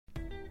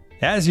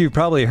As you've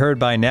probably heard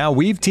by now,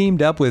 we've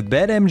teamed up with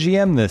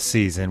BetMGM this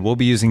season. We'll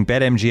be using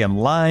BetMGM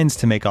lines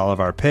to make all of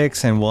our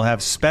picks, and we'll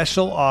have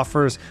special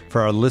offers for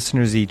our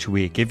listeners each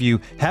week. If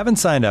you haven't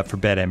signed up for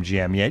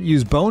BetMGM yet,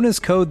 use bonus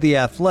code The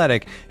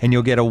Athletic, and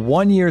you'll get a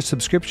 1-year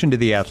subscription to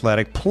The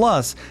Athletic,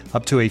 plus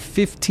up to a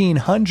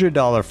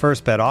 $1,500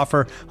 first bet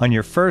offer on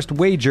your first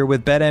wager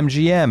with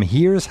BetMGM.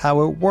 Here's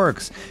how it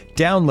works.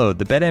 Download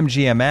the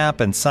BetMGM app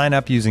and sign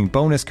up using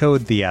bonus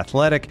code The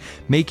Athletic.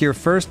 Make your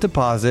first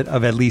deposit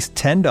of at least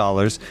 $10.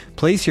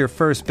 Place your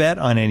first bet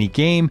on any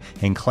game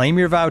and claim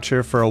your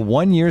voucher for a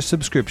 1-year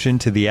subscription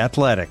to The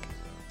Athletic.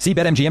 See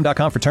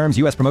BetMGM.com for terms.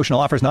 U.S. promotional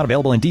offers not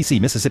available in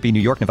D.C., Mississippi, New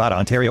York, Nevada,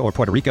 Ontario, or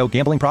Puerto Rico.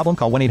 Gambling problem?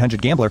 Call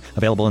 1-800-GAMBLER.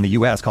 Available in the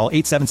U.S. Call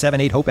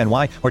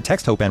 877-8-HOPE-NY or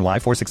text HOPE-NY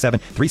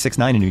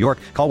 467-369 in New York.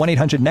 Call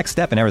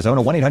 1-800-NEXT-STEP in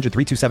Arizona.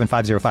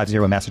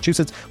 1-800-327-5050 in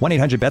Massachusetts.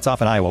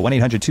 1-800-BETS-OFF in Iowa.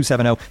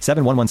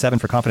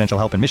 1-800-270-7117 for confidential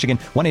help in Michigan.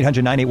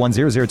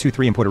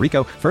 1-800-981-0023 in Puerto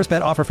Rico. First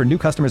bet offer for new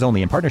customers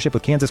only in partnership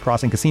with Kansas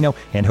Crossing Casino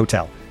and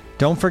Hotel.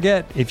 Don't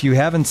forget, if you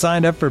haven't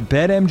signed up for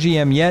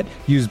BetMGM yet,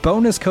 use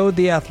bonus code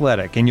The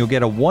Athletic, and you'll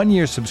get a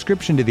 1-year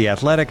subscription to The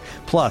Athletic,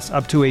 plus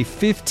up to a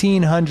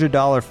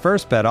 $1,500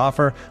 first bet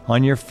offer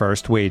on your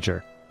first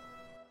wager.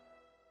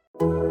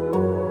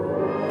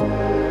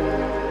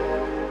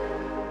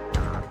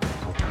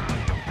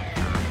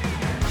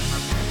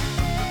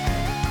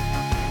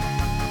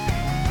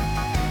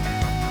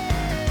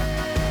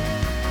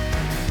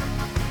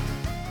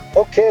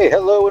 Okay,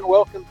 hello and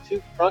welcome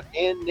to Front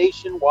and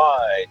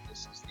Nationwide.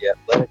 This is The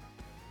Athletic,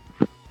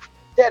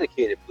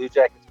 dedicated Blue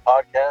Jackets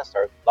podcast,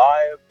 our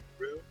live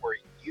room where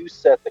you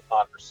set the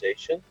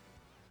conversation.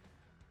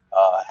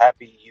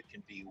 Happy you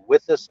can be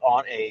with us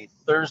on a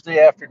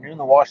Thursday afternoon.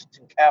 The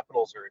Washington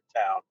Capitals are in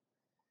town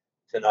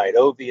tonight.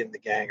 Ovi and the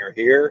gang are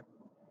here.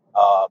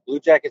 Blue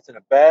Jackets in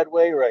a bad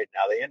way right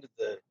now. They ended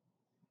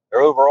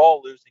their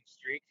overall losing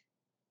streak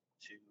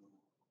to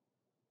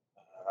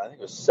I think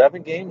it was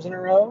 7 games in a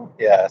row.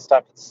 Yeah, it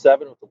stopped at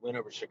 7 with the win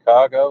over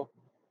Chicago.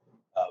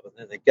 But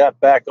then they got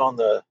back on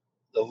the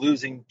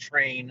losing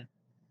train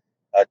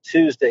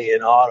Tuesday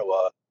in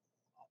Ottawa.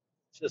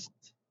 Just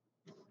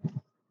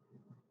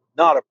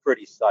not a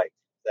pretty sight,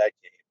 that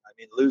game. I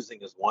mean,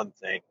 losing is one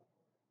thing.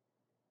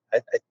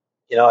 It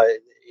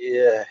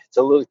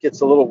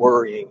gets a little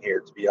worrying here,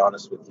 to be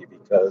honest with you,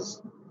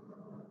 because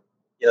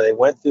they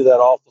went through that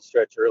awful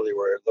stretch early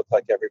where it looked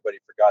like everybody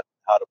forgot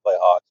how to play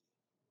hockey.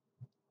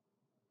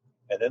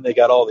 And then they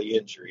got all the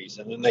injuries,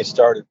 and then they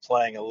started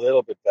playing a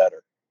little bit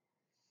better,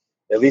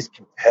 at least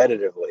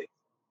competitively.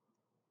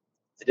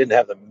 They didn't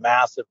have the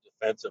massive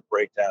defensive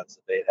breakdowns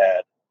that they'd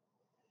had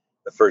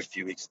the first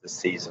few weeks of the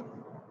season.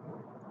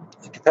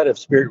 The competitive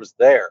spirit was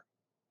there.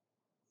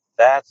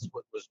 That's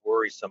what was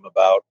worrisome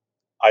about,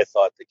 I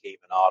thought, the game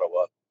in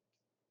Ottawa.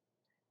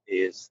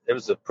 It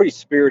was a pretty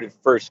spirited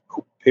first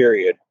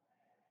period,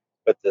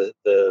 but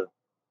the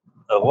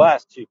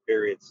last 2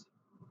 periods,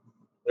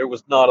 there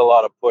was not a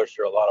lot of push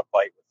or a lot of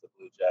fight with the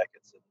Blue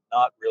Jackets, and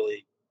not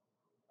really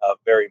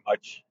very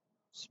much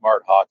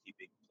smart hockey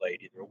being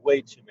played either.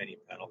 Way too many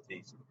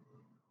penalties,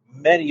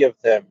 many of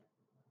them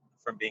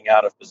from being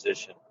out of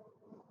position,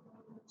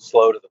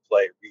 slow to the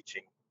play,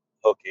 reaching,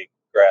 hooking,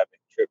 grabbing,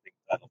 tripping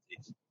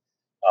penalties.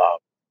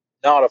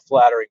 Not a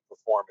flattering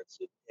performance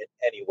in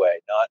any way.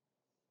 Not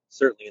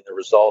certainly in the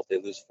result.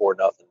 They lose 4-0,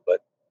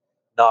 but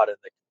not in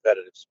the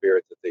competitive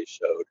spirit that they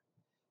showed.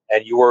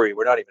 And you worry,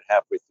 we're not even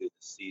halfway through the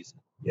season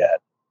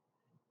yet.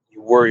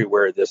 You worry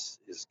where this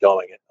is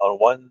going. And on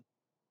one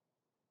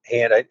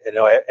hand, I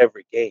know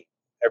every game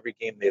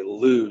they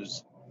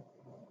lose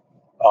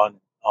on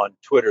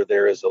Twitter,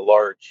 there is a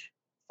large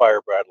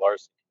Fire Brad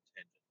Larson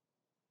contingent.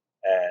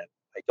 And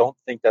I don't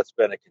think that's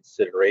been a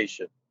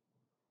consideration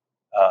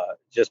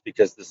just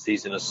because the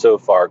season is so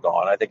far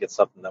gone. I think it's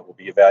something that will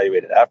be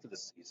evaluated after the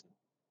season.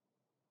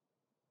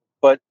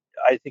 But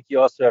I think you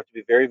also have to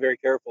be very, very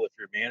careful if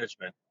you're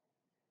management.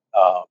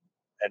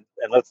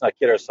 And let's not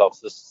kid ourselves.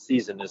 This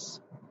season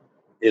is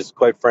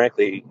quite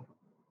frankly,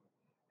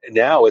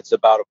 now it's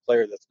about a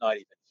player that's not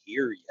even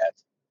here yet.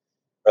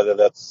 Whether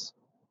that's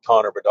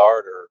Connor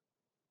Bedard or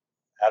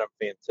Adam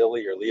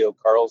Fantilli or Leo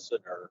Carlson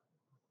or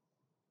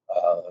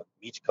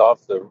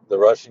Michkov, the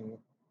Russian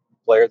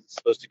player that's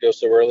supposed to go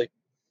so early.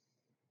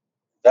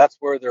 That's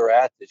where they're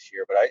at this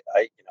year. But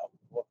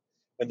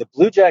when the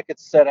Blue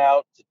Jackets set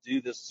out to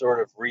do this sort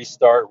of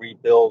restart,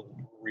 rebuild,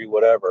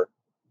 whatever,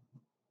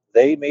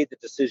 they made the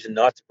decision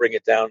not to bring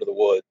it down to the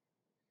wood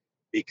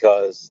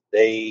because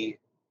they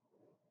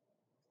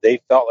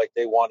felt like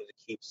they wanted to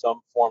keep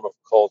some form of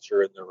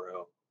culture in the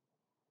room.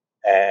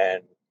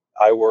 And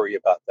I worry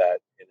about that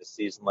in a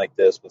season like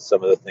this with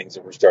some of the things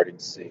that we're starting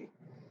to see.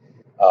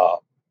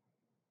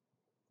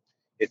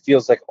 It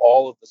feels like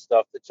all of the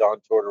stuff that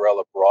John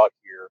Tortorella brought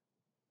here,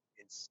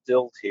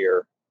 instilled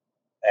here,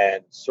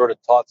 and sort of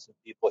taught some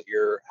people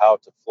here how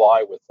to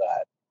fly with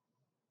that.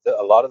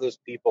 A lot of those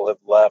people have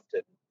left,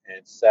 and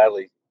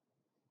sadly,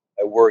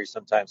 I worry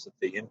sometimes that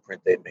the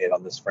imprint they made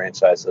on this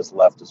franchise has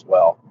left as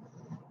well.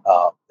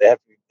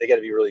 They they got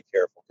to be really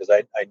careful because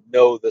I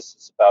know this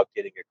is about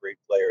getting a great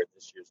player in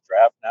this year's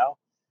draft now.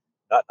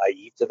 Not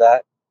naive to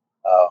that.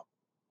 Uh,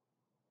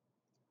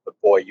 but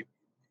boy, you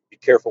be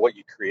careful what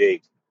you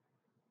create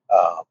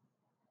um,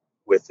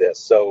 with this.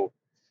 So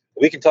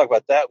we can talk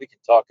about that. We can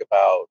talk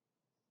about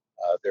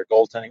their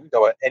goaltending. We can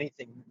talk about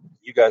anything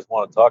you guys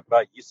want to talk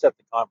about. You set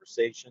the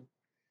conversation.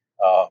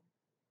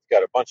 We've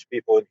got a bunch of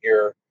people in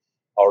here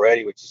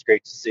already, which is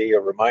great to see. A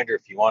reminder,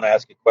 if you want to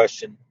ask a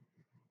question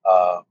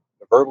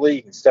verbally,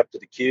 you can step to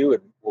the queue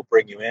and we'll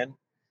bring you in.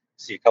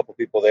 See a couple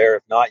people there.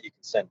 If not, you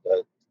can send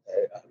a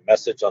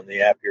message on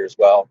the app here as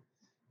well.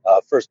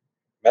 First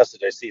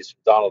message I see is from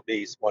Donald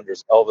Beast.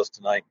 Wonders Elvis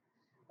tonight.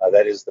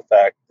 That is the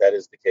fact. That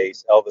is the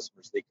case. Elvis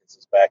Merzlikins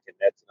is back in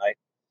net tonight.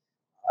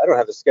 I don't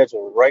have the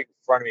schedule right in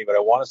front of me, but I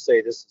want to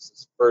say this is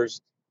his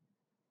first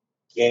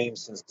game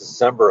since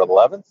December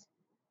 11th.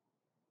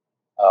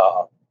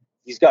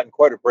 He's gotten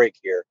quite a break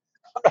here.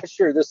 I'm not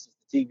sure this is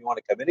the team you want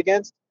to come in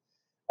against,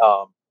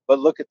 but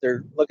look at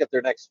their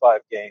next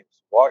 5 games: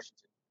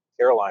 Washington,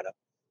 Carolina,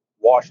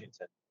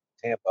 Washington,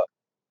 Tampa,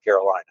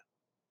 Carolina.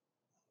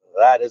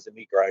 That is a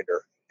meat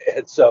grinder,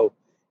 and so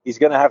he's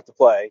going to have to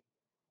play.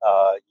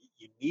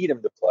 You need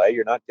him to play.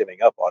 You're not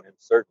giving up on him,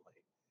 certainly.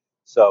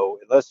 So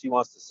unless he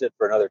wants to sit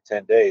for another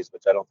 10 days,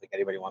 which I don't think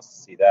anybody wants to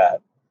see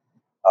that,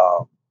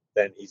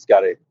 then he's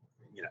got to,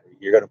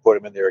 you're going to put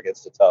him in there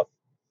against a tough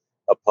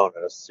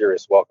opponent, a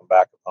serious welcome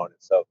back opponent.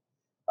 So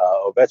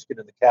Ovechkin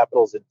and the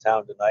Capitals in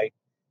town tonight.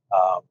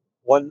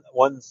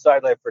 One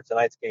sidelight for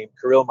tonight's game,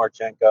 Kirill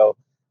Marchenko.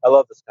 I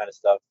love this kind of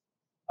stuff.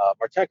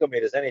 Marchenko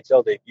made his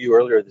NHL debut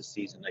earlier this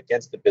season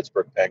against the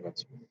Pittsburgh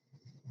Penguins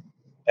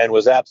and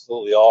was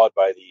absolutely awed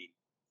by the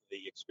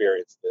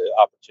experience, the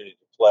opportunity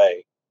to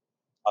play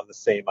on the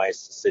same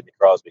ice as Sidney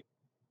Crosby.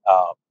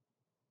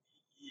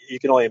 You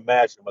can only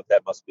imagine what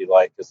that must be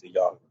like as a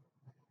young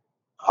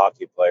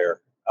hockey player.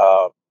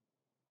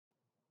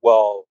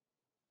 Well,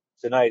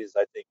 tonight is,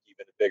 I think,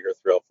 even a bigger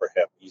thrill for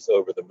him. He's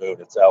over the moon.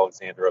 It's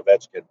Alexander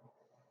Ovechkin,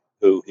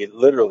 who he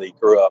literally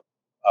grew up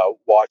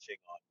watching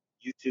on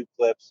YouTube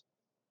clips,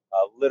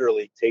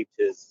 literally taped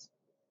his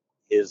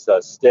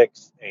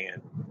sticks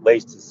and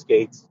laced his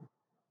skates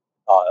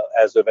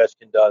as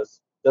Ovechkin does.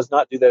 Does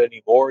not do that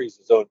anymore. He's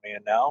his own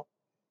man now,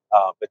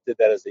 but did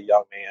that as a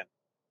young man.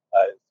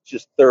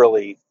 Just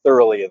thoroughly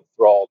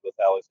enthralled with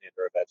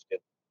Alexander Ovechkin,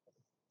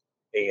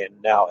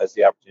 and now has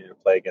the opportunity to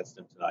play against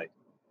him tonight.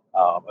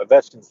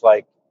 Ovechkin's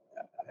like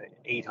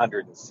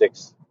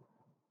 806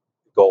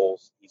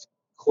 goals. He's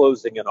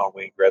closing in on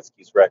Wayne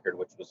Gretzky's record,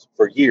 which was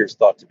for years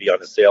thought to be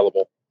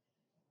unassailable.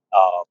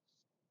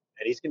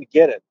 And he's going to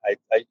get it.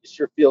 It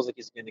sure feels like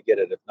he's going to get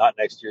it, if not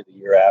next year, the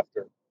year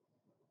after.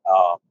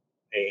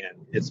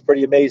 And it's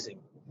pretty amazing.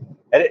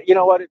 And you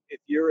know what? If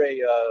you're a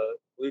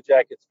Blue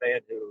Jackets fan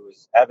who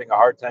is having a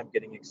hard time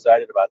getting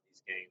excited about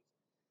these games,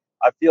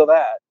 I feel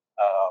that.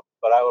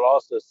 But I would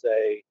also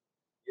say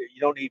you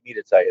don't need me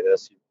to tell you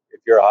this. If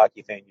you're a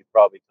hockey fan, you've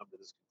probably come to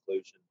this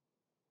conclusion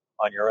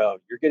on your own.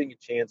 You're getting a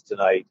chance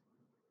tonight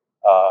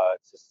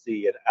to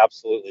see an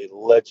absolutely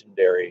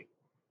legendary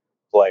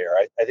player.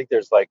 I think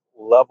there's like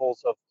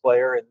levels of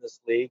player in this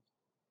league.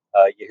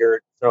 You hear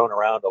it thrown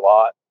around a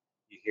lot.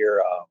 You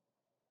hear,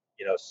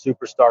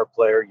 superstar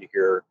player. You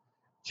hear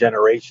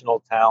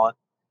generational talent.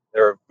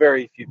 There are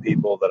very few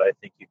people that I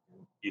think you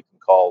can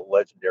call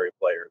legendary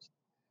players,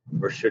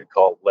 or should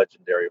call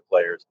legendary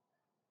players.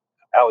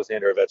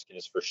 Alexander Ovechkin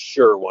is for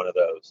sure one of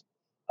those.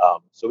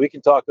 So we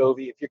can talk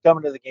Ovi. If you're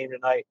coming to the game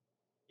tonight,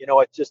 you know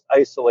what? Just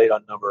isolate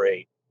on number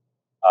 8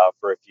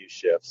 for a few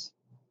shifts,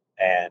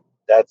 and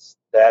that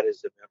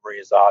is a memory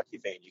as a hockey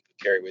fan you can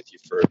carry with you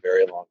for a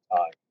very long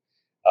time.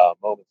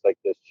 Moments like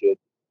this should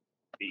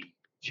be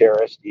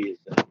cherished. He is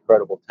an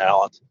incredible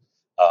talent.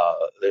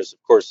 There's,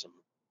 of course,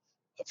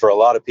 for a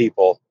lot of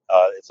people,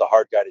 it's a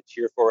hard guy to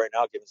cheer for right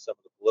now, given some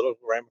of the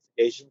political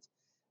ramifications.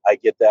 I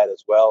get that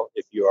as well.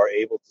 If you are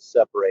able to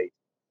separate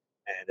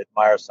and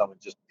admire someone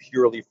just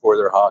purely for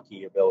their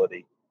hockey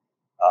ability,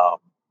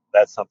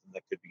 that's something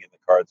that could be in the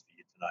cards for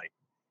you tonight.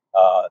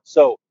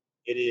 So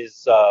it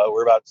is,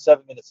 we're about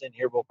 7 minutes in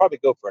here. We'll probably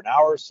go for an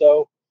hour or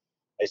so.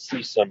 I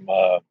see some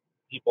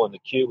people in the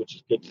queue, which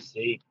is good to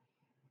see.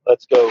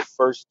 Let's go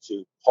first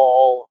to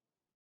Paul.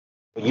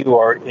 You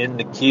are in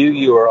the queue.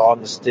 You are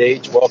on the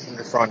stage. Welcome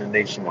to Front and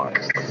Nationwide.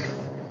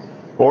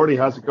 Morty,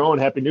 how's it going?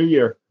 Happy New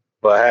Year.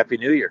 Well, Happy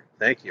New Year.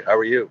 Thank you. How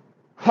are you?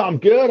 I'm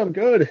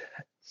good.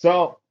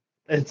 So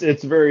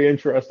it's very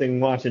interesting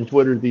watching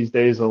Twitter these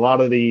days. A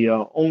lot of the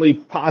only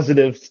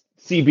positive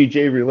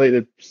CBJ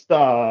related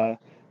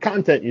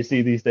content you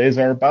see these days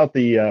are about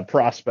the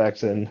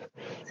prospects and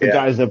the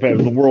guys that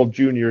have the World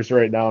Juniors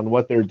right now and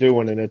what they're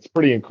doing, and it's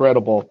pretty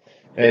incredible.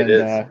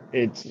 And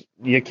it's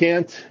you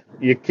can't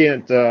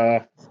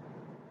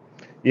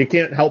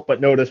help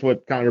but notice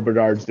what Connor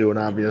Bedard's doing,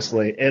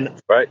 obviously.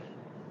 And right,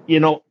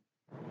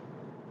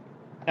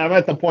 I'm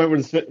at the point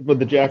with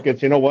the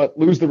Jackets. You know what?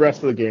 Lose the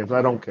rest of the games.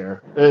 I don't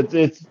care.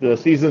 It's the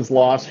season's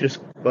lost. Just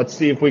let's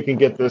see if we can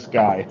get this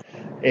guy.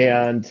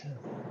 And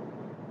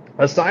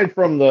aside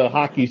from the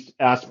hockey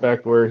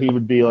aspect where he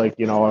would be like,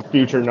 a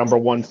future number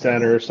one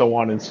center, so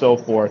on and so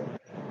forth,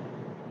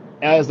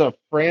 as a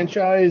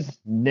franchise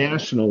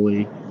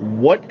nationally,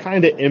 what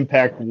kind of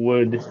impact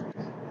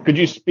could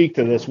you speak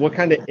to this? What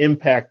kind of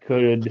impact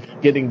could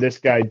getting this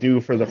guy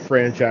do for the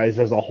franchise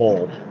as a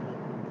whole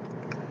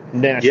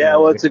nationally? Yeah,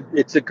 well,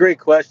 it's a great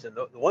question.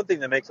 The one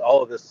thing that makes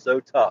all of this so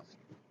tough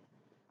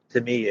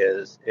to me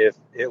is if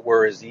it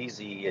were as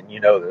easy, and you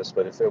know this,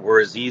 but if it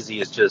were as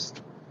easy as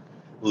just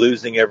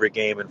losing every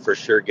game and for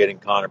sure getting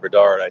Connor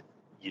Bedard,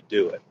 you'd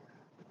do it.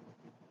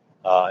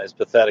 As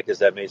pathetic as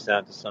that may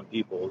sound to some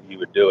people, you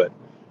would do it.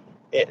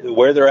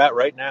 Where they're at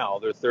right now,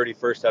 they're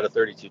 31st out of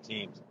 32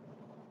 teams.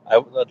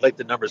 I'd like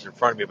the numbers in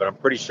front of me, but I'm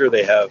pretty sure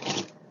they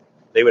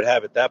would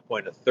have at that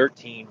point a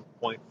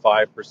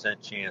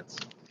 13.5% chance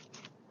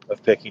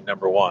of picking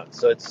number one.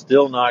 So it's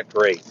still not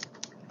great.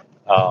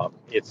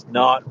 It's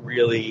not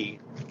really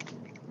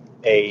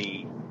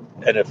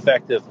an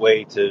effective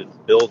way to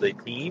build a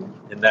team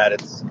in that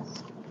it's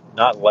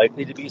not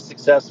likely to be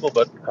successful,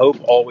 but hope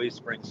always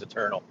springs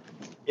eternal.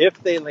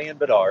 If they land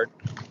Bedard,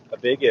 a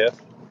big if,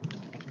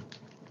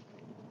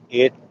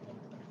 he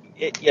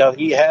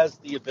has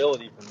the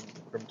ability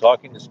from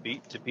talking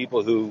to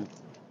people who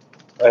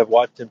have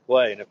watched him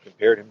play and have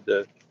compared him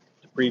to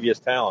previous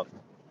talent.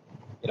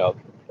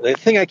 The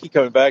thing I keep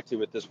coming back to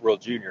with this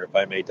World Junior, if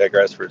I may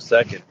digress for a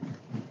second,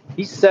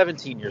 he's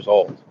 17 years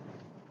old.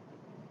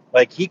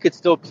 Like, he could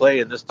still play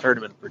in this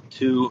tournament for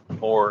 2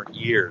 more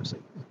years.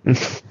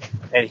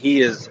 And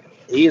he is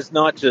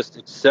not just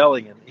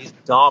excelling, he's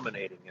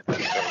dominating in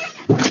this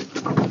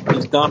tournament.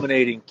 He's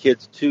dominating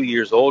kids 2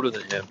 years older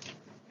than him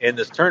in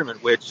this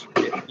tournament, which,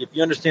 if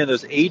you understand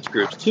those age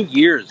groups, 2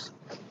 years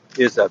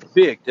is a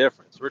big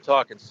difference. We're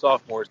talking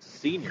sophomores to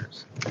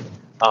seniors.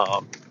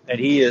 And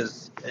he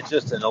is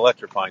just an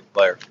electrifying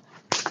player.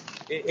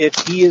 If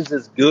he is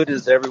as good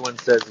as everyone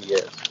says he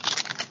is,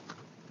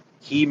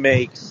 he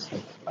makes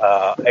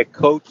a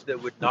coach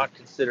that would not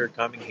consider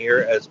coming here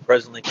as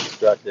presently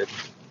constructed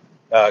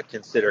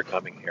consider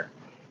coming here.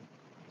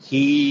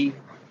 He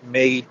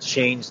may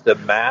change the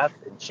math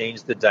and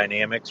change the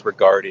dynamics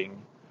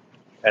regarding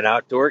an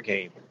outdoor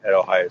game at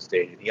Ohio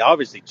State. And he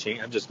obviously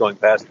changed. I'm just going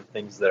past the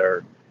things that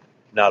are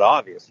not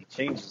obvious. He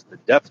changes the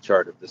depth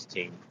chart of this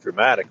team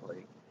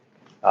dramatically.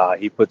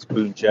 He puts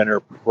Boone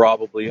Jenner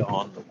probably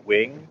on the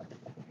wing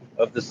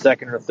of the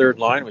second or third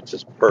line, which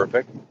is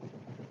perfect.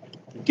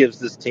 He gives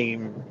this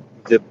team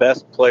the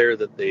best player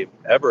that they've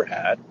ever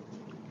had,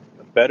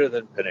 better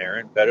than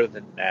Panarin, better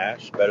than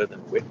Nash, better than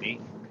Whitney,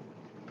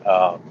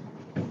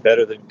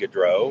 better than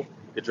Gaudreau.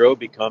 Gaudreau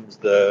becomes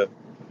the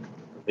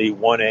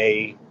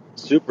 1A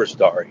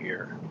superstar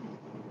here.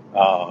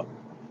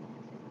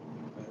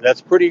 That's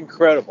pretty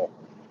incredible.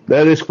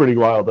 That is pretty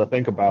wild to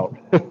think about.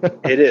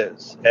 It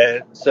is.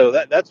 And so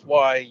that's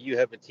why you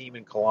have a team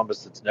in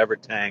Columbus that's never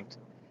tanked.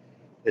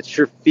 It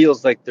sure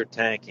feels like they're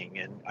tanking.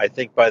 And I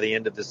think by the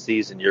end of the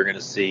season, you're going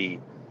to see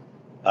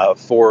 4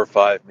 or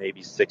 5,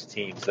 maybe 6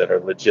 teams that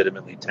are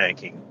legitimately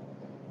tanking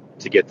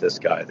to get this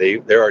guy.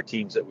 There are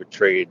teams that would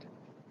trade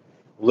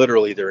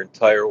literally their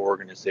entire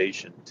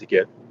organization to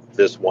get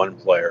this one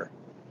player.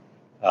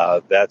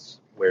 That's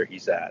where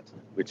he's at,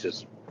 which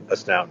is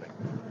astounding.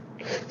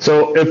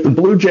 So if the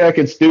Blue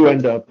Jackets do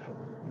end up,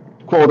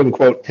 quote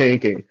unquote,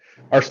 tanking,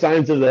 would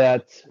signs of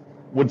that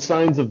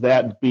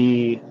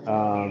be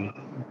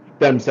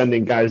them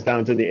sending guys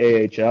down to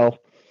the AHL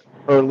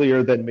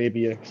earlier than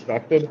maybe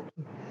expected?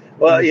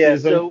 Well, yeah.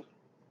 So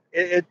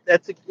it's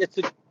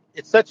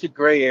such a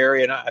gray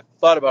area, and I've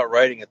thought about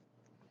writing it.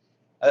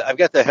 I've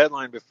got the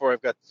headline before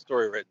I've got the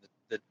story written.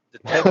 The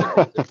 10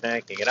 degrees of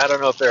tanking, and I don't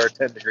know if there are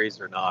 10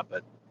 degrees or not,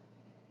 but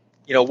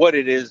what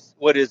it is.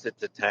 What is it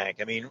to tank?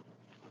 I mean,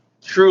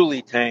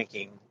 truly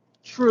tanking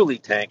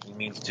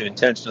means to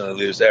intentionally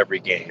lose every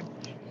game.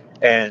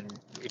 And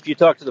if you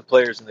talk to the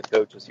players and the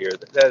coaches here,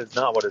 that is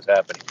not what is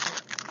happening here.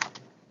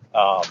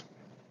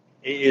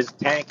 Is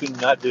tanking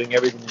not doing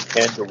everything you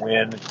can to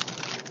win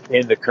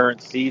in the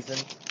current season?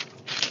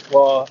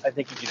 Well, I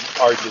think you can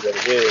argue that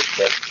it is,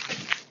 but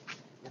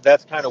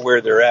that's kind of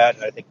where they're at.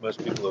 And I think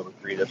most people will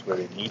agree that's where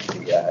they need to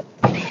be at.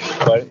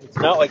 But it's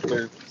not like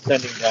they're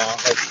sending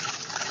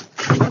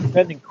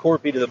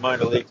Corpy to the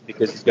minor leagues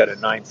because he's got a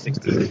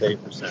 .916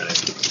 save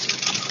percentage,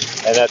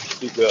 and that's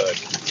too good.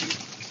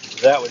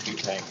 That would be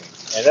tanking,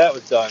 and that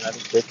was done. I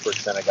think Pittsburgh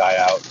sent a guy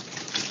out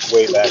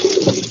way back in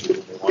the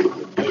season. They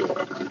wanted to do.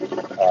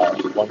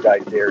 One guy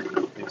dared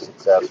to be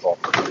successful,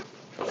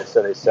 and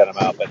so they sent him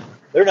out. But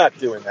they're not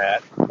doing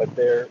that. But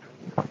they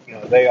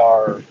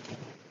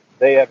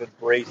have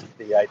embraced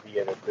the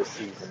idea that this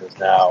season is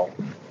now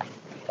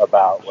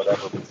about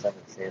whatever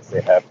percentage chance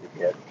they have to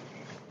get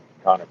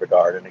Connor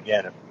Bedard. And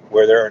again,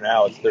 where they are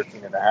now, it's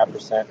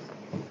 13.5%.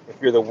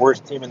 If you're the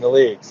worst team in the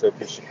league, so if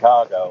you're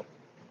Chicago,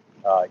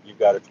 you've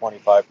got a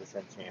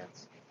 25%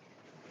 chance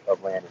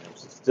of landing him.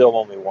 So still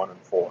only 1 in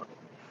 4.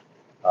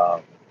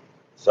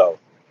 So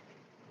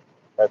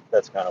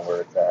that's kind of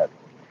where it's at.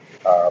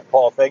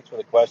 Paul, thanks for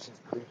the questions.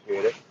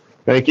 Appreciate it.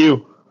 Thank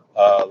you.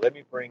 Let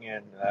me bring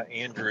in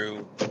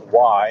Andrew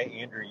Y.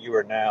 Andrew, you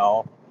are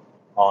now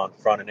on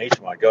Front of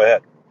Nationwide. Go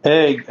ahead.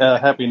 Hey,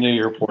 Happy New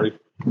Year, Porty.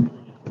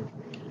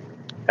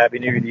 Happy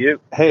New Year to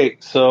you. Hey,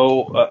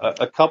 so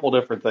a couple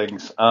different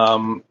things.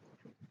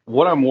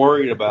 What I'm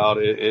worried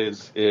about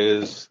is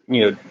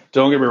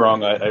don't get me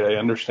wrong, I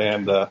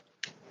understand the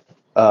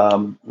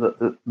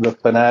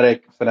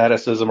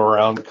fanaticism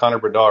around Connor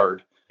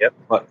Bedard, Yep.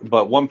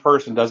 but one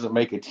person doesn't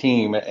make a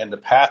team, and the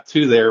path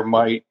to there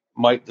might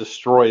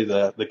destroy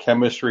the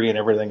chemistry and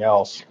everything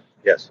else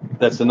Yes.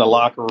 that's in the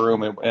locker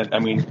room. And I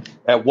mean,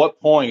 at what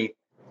point?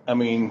 I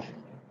mean,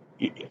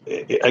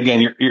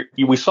 again,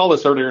 we saw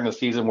this earlier in the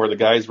season where the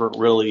guys weren't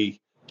really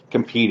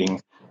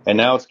competing, and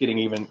now it's getting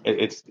even.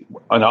 It's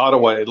in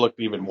Ottawa, it looked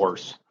even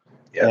worse.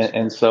 Yes.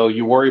 And so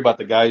you worry about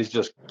the guys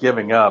just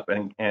giving up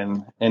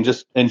and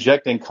just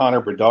injecting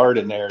Connor Bedard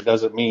in there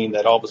doesn't mean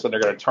that all of a sudden they're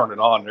going to turn it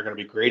on and they're going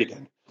to be great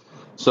again.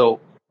 So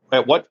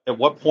at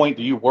what point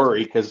do you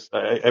worry? Because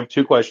I have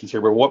two questions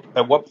here. But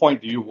at what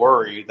point do you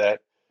worry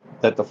that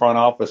the front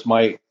office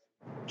might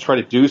try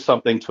to do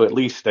something to at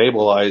least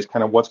stabilize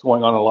kind of what's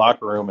going on in the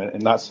locker room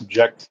and not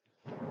subject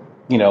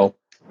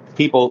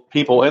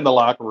people in the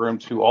locker room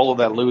to all of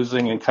that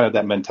losing and kind of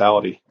that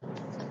mentality?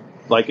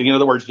 Like, in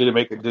other words, do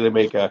they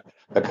make a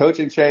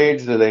coaching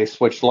change? Do they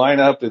switch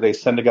lineup? Do they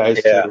send the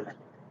guys to?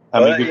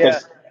 Yeah.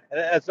 And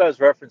that's what I was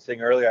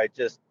referencing earlier. I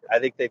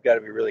think they've got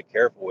to be really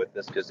careful with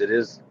this because it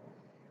is.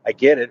 I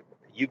get it.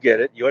 You get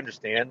it. You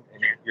understand.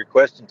 And your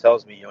question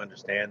tells me you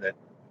understand that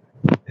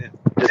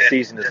this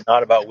season is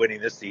not about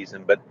winning this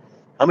season, but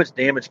how much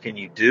damage can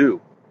you do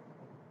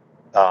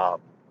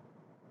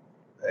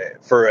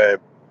for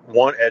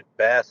at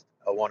best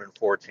a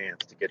 1-in-4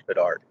 chance to get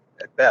Bedard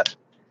at best,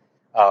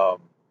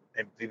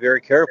 and be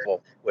very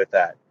careful with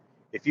that.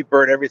 If you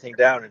burn everything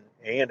down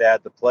and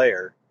add the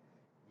player,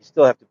 you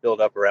still have to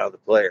build up around the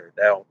player.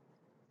 Now,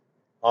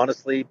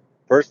 honestly,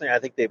 personally, I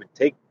think they would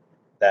take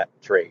that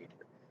trade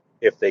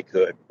if they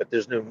could, but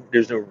there's no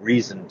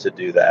reason to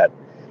do that.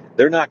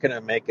 They're not going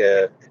to make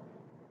a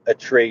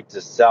trade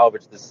to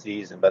salvage the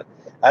season, but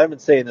I've been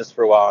saying this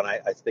for a while, and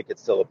I think it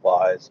still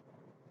applies.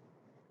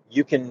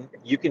 You can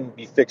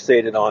be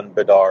fixated on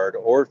Bedard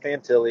or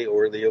Fantilli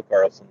or Leo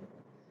Carlson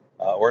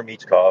or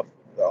Michkov.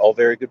 They're all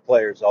very good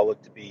players.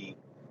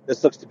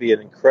 This looks to be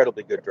an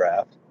incredibly good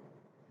draft.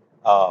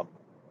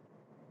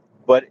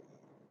 But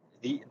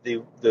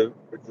the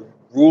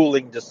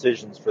ruling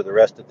decisions for the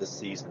rest of the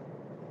season,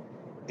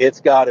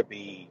 it's got to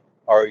be,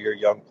 are your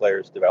young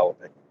players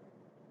developing?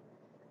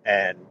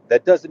 And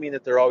that doesn't mean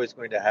that they're always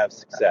going to have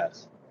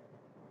success,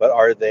 but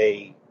are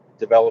they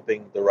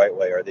developing the right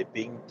way? Are they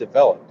being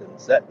developed? And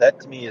that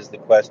to me is the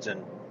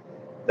question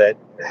that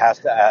has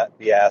to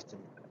be asked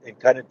and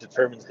kind of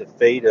determines the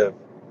fate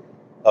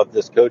of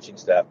this coaching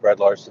staff, Brad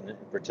Larson in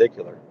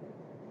particular.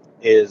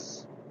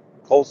 Is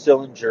Cole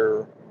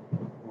Sillinger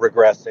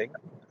regressing?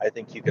 I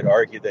think you could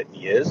argue that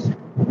he is.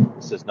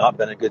 This has not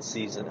been a good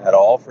season at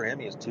all for him.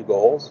 He has 2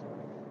 goals.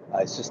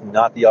 He's just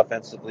not the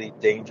offensively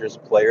dangerous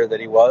player that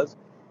he was.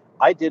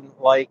 I didn't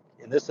like,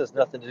 and this has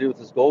nothing to do with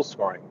his goal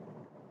scoring,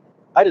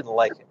 I didn't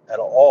like at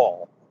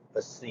all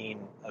a scene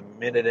a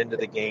minute into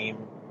the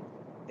game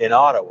in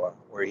Ottawa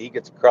where he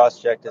gets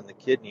cross-checked in the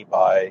kidney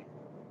by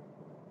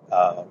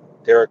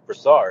Derek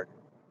Brassard.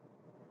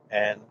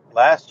 And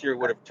last year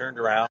would have turned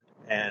around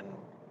and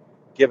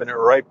given it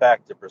right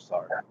back to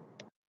Brassard.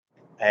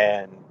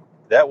 And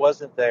that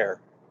wasn't there.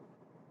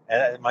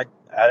 And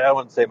I don't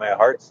want to say my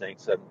heart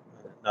sinks. I'm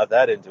not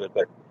that into it,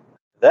 but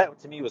that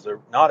to me was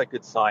not a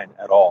good sign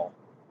at all.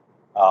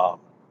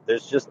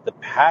 There's just the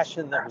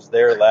passion that was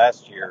there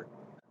last year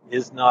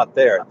is not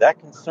there. That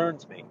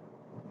concerns me.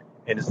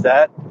 And is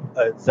that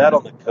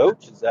on the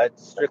coach? Is that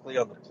strictly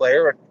on the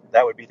player?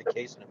 That would be the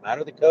case no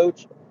matter the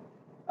coach.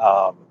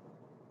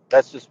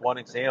 That's just one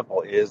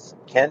example. Is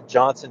Kent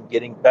Johnson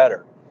getting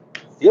better?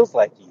 Feels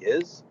like he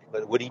is,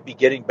 but would he be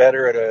getting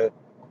better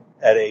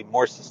at a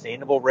more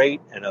sustainable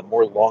rate and a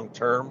more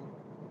long-term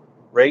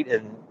rate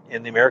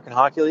in the American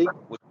Hockey League?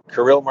 Would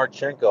Kirill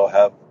Marchenko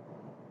have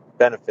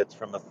benefits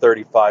from a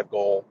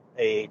 35-goal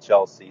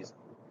AHL season?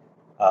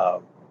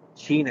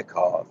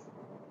 Chinikov,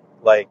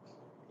 I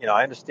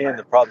understand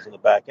the problems on the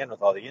back end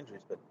with all the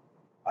injuries, but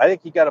I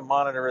think you got to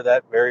monitor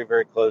that very,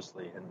 very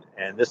closely.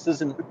 And this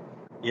isn't,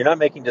 you're not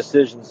making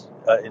decisions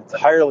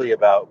entirely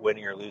about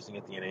winning or losing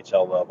at the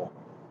NHL level,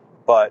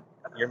 but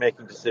you're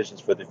making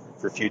decisions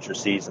for future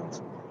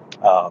seasons.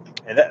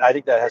 And I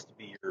think that has to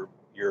be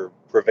your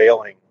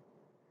prevailing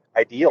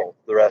ideal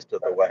the rest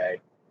of the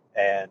way.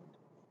 And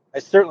I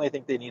certainly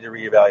think they need to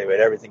reevaluate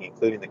everything,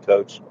 including the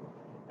coach,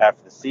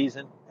 after the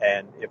season.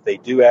 And if they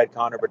do add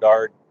Connor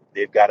Bedard,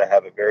 they've got to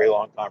have a very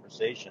long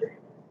conversation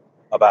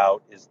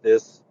about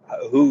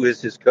who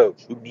is his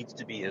coach? Who needs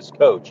to be his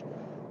coach?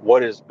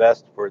 What is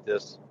best for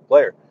this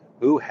player?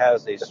 Who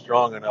has a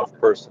strong enough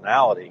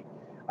personality?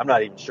 I'm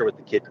not even sure what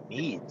the kid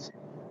needs,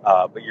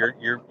 but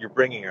you're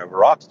bringing a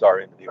rock star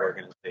into the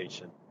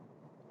organization.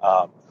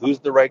 Who's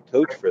the right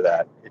coach for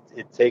that?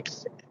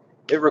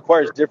 It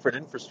requires different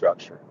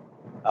infrastructure.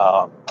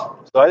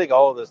 So I think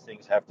all of those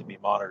things have to be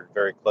monitored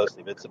very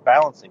closely. But it's a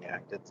balancing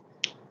act. It's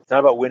not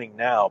about winning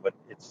now, but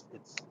it's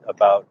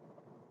about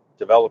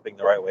developing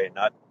the right way and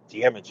not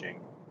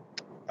damaging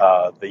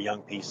the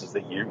young pieces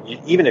that you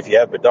even if you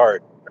have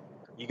Bedard,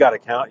 you got to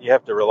count. You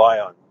have to rely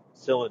on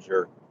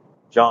Sillinger,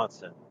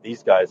 Johnson,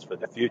 these guys for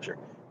the future.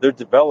 They're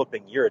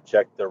developing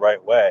Jiricek the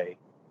right way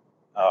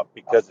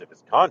because of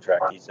his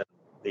contract. He's in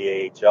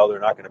the AHL. They're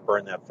not going to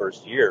burn that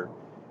first year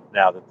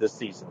now that this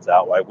season's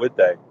out. Why would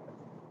they?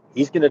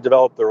 He's going to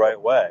develop the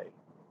right way,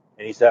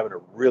 and he's having a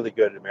really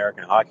good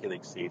American Hockey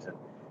League season.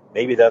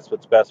 Maybe that's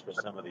what's best for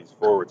some of these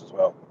forwards as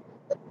well.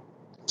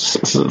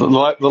 So the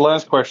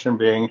last question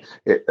being,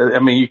 I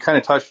mean, you kind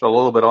of touched a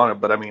little bit on it,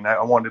 but I mean,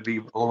 I wanted to be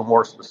a little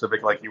more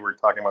specific, like you were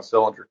talking about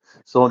Sillinger.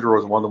 Sillinger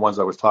was one of the ones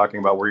I was talking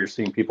about where you're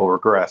seeing people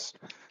regress.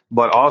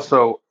 But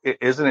also,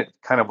 isn't it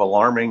kind of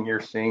alarming? You're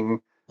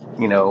seeing,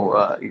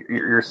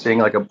 you're seeing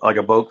like a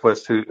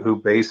Boqvist who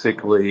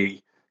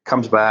basically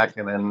comes back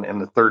and then in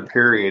the third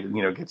period,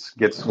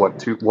 gets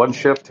what, one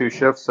shift, two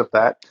shifts of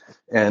that,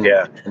 and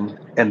Yeah.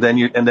 and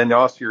then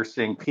also you're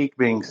seeing peak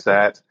being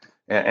set,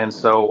 and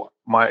so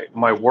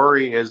my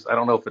worry is I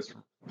don't know if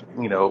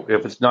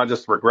it's not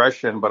just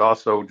regression but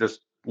also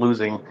just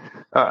losing,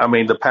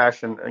 the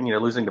passion,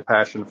 losing the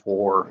passion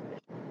for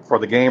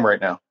the game right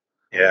now.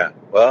 Yeah.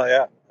 Well,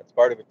 yeah, that's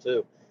part of it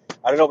too.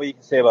 I don't know what you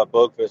can say about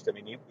Boqvist. I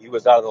mean, he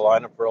was out of the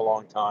lineup for a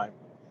long time.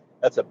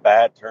 That's a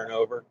bad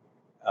turnover.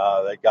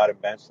 That got him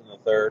benched in the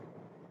third.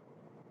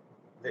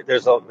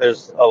 There's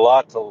a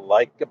lot to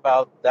like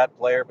about that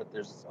player, but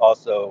there's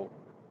also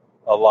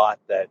a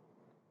lot that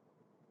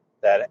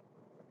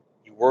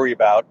you worry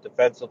about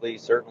defensively,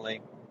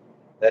 certainly,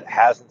 that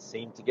hasn't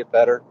seemed to get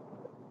better.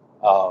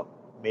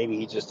 Maybe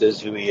he just is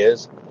who he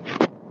is.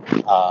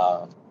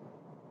 I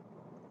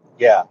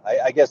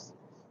guess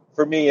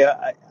for me,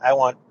 I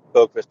want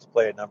Boqvist to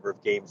play a number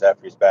of games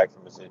after he's back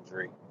from his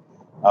injury.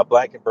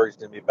 Blankenberg's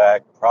going to be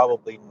back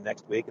probably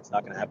next week. It's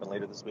not going to happen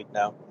later this week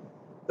now.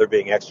 They're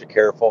being extra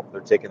careful.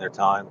 They're taking their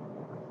time,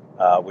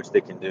 which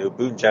they can do.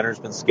 Boone Jenner's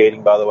been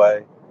skating, by the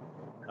way.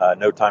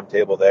 No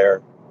timetable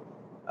there.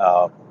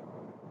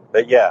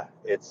 But yeah,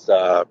 it's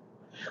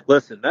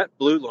listen, that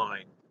blue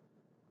line,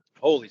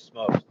 holy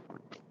smokes.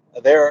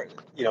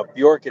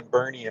 Bjork and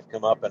Bernie have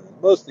come up and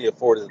mostly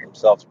afforded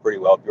themselves pretty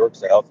well.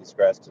 Bjork's a healthy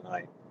scratch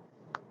tonight.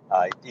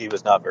 He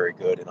was not very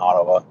good in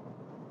Ottawa.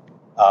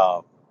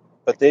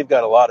 But they've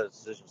got a lot of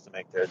decisions to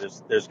make there.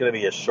 There's going to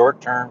be a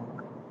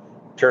short-term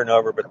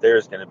turnover, but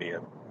there's going to be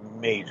a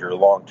major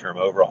long-term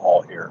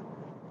overhaul here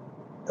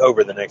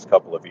over the next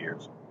couple of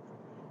years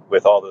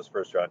with all those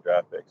first-round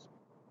draft picks.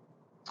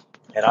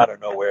 And I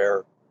don't know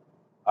where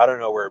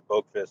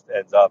Boqvist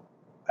ends up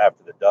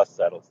after the dust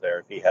settles there,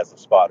 if he has a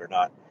spot or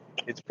not.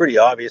 It's pretty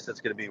obvious it's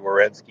going to be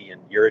Werenski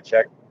and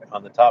Jiricek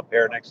on the top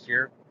pair next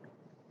year.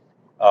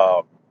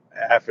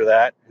 After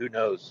that, who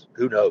knows?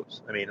 Who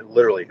knows? I mean,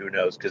 literally, who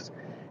knows? Because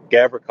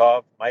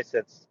Gavrikov, I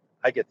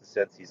get the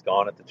sense he's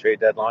gone at the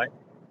trade deadline.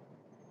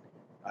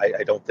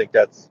 I don't think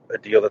that's a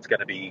deal that's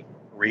going to be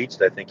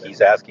reached. I think he's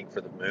asking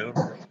for the moon.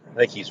 I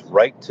think he's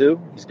right to.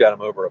 He's got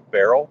him over a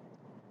barrel.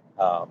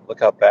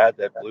 Look how bad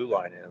that blue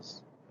line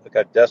is. Look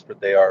how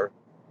desperate they are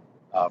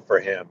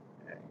for him.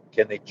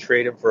 Can they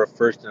trade him for a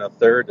first and a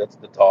third? That's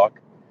the talk.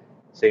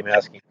 Same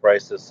asking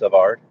price as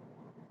Savard.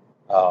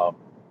 I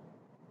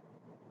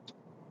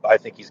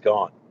think he's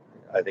gone.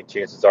 I think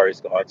chances are he's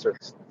gone. So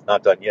it's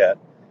not done yet.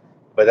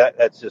 But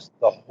that's just,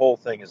 the whole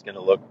thing is going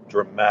to look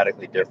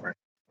dramatically different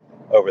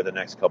over the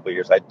next couple of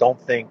years. I don't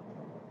think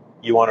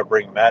you want to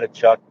bring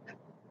Matechuk,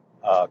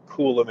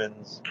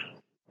 Ceulemans,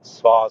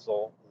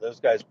 Svozil. Those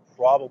guys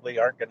probably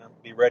aren't going to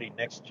be ready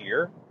next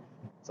year.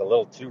 It's a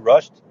little too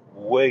rushed,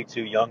 way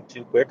too young,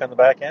 too quick on the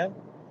back end.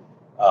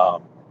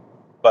 But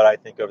I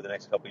think over the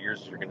next couple of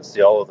years, you're going to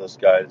see all of those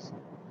guys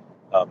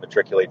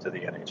matriculate to the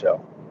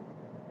NHL.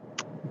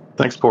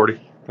 Thanks, Porty.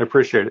 I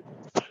appreciate it.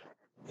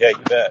 Yeah, you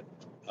bet.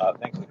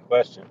 Thanks for the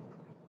question.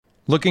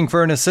 Looking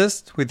for an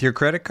assist with your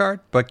credit card,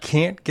 but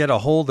can't get a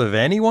hold of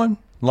anyone?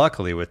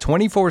 Luckily, with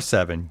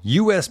 24/7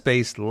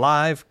 U.S.-based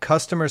live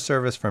customer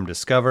service from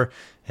Discover,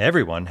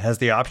 everyone has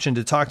the option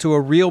to talk to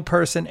a real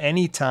person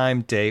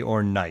anytime, day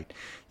or night.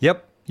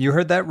 Yep, you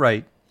heard that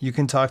right. You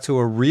can talk to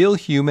a real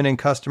human in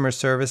customer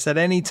service at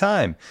any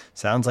time.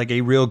 Sounds like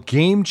a real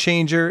game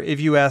changer if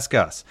you ask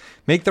us.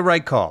 Make the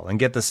right call and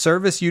get the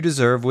service you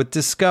deserve with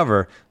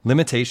Discover.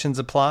 Limitations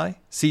apply.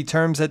 See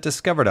terms at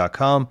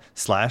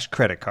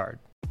discover.com/creditcard.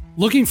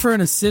 Looking for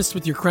an assist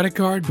with your credit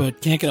card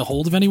but can't get a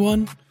hold of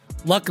anyone?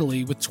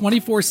 Luckily, with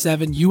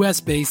 24/7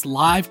 U.S.-based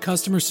live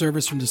customer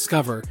service from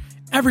Discover,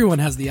 everyone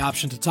has the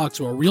option to talk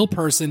to a real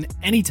person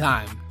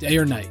anytime, day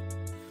or night.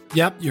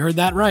 Yep, you heard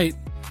that right.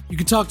 You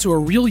can talk to a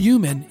real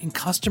human in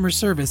customer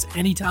service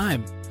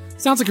anytime.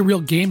 Sounds like a real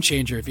game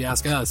changer if you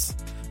ask us.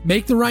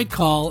 Make the right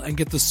call and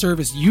get the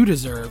service you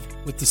deserve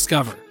with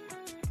Discover.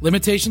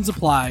 Limitations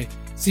apply.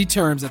 See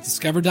terms at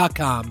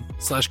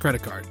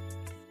discover.com/creditcard.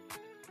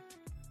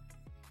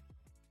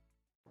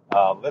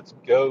 Let's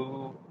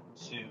go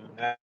to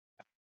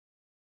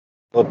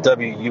Well,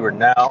 W, you are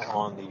now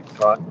on the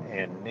Front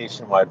and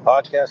Nationwide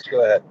podcast.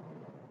 Go ahead.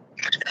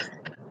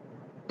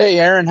 Hey,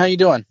 Aaron, how you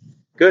doing?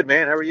 Good,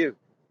 man. How are you?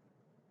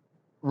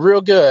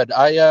 Real good.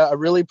 I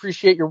really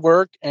appreciate your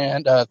work,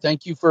 and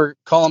thank you for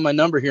calling my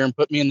number here and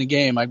put me in the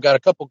game. I've got a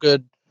couple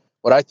good,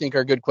 what I think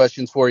are good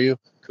questions for you.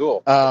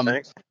 Cool.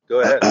 Thanks.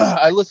 Go ahead.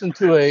 I listened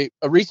to a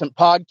recent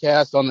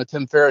podcast on the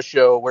Tim Ferriss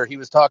show where he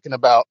was talking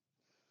about,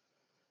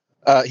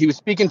 he was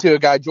speaking to a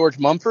guy, George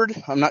Mumford.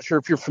 I'm not sure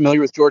if you're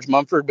familiar with George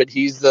Mumford, but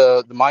he's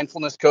the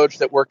mindfulness coach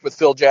that worked with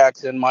Phil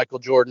Jackson, Michael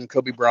Jordan,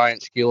 Kobe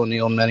Bryant, Shaquille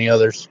O'Neal, and many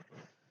others.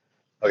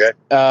 Okay.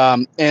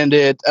 And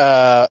it,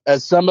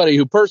 as somebody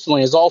who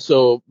personally has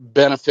also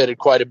benefited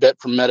quite a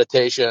bit from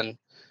meditation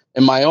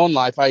in my own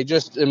life, I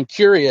just am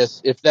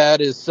curious if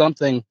that is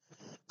something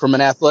from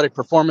an athletic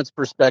performance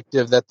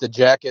perspective that the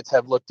Jackets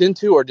have looked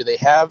into, or do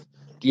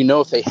you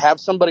know if they have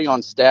somebody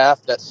on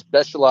staff that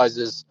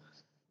specializes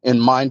in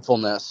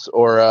mindfulness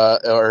or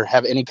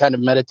have any kind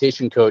of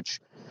meditation coach?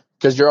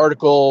 Because your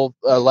article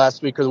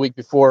last week or the week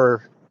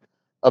before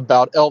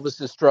about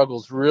Elvis's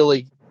struggles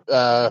really,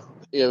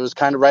 it was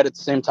kind of right at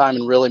the same time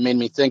and really made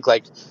me think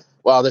like,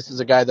 wow, this is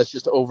a guy that's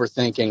just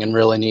overthinking and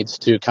really needs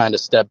to kind of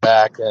step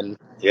back and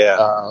learn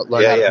how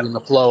to be in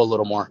the flow a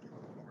little more.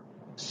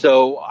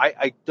 So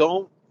I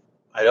don't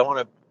want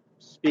to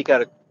speak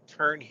out of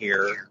turn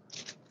here,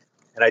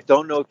 and I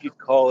don't know if you'd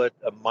call it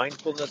a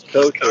mindfulness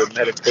coach or a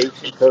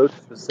meditation coach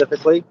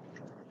specifically,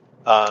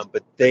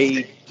 but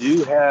they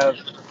do have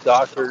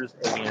doctors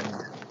and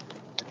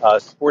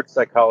sports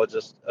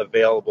psychologists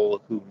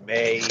available who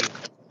may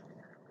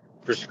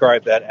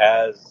prescribe that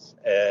as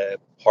a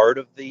part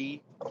of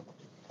the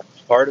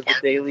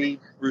daily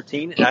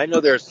routine. And I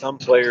know there are some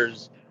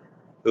players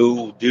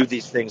who do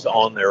these things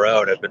on their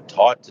own, have been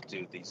taught to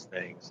do these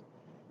things.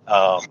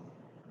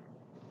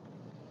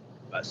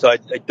 So I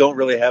don't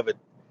really have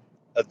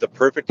the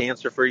perfect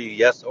answer for you,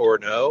 yes or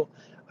no.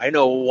 I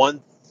know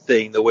one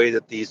thing, the way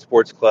that these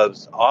sports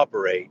clubs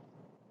operate,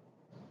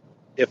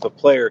 if a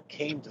player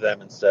came to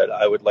them and said,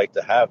 I would like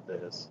to have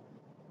this,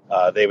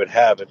 they would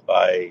have it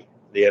by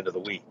the end of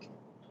the week.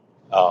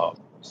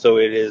 So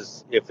it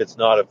is, if it's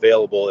not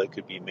available, it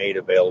could be made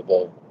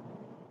available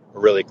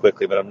really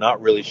quickly, but I'm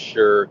not really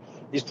sure.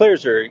 These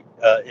players are,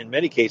 in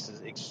many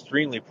cases,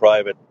 extremely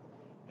private,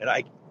 and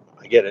I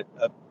get it,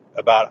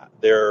 about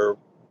their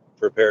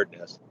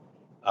preparedness.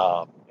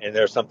 And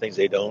there are some things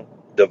they don't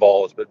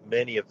divulge, but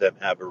many of them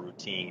have a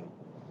routine,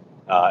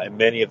 and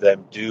many of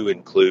them do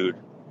include,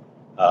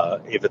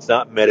 if it's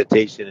not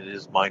meditation, it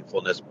is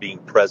mindfulness, being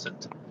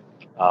present.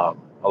 A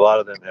lot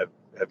of them have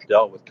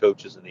dealt with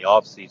coaches in the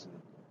off season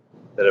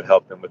that have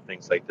helped them with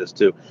things like this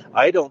too.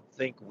 I don't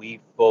think we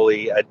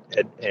fully,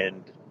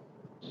 and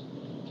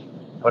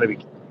I want to be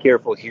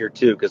careful here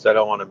too, because I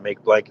don't want to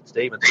make blanket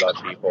statements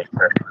about people.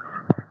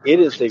 It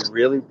is a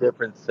really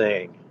different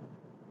thing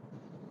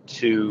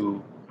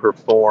to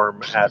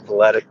perform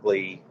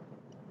athletically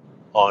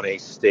on a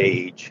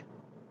stage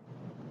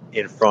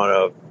in front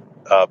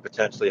of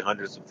potentially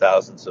hundreds of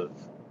thousands of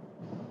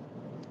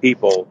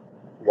people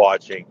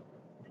watching,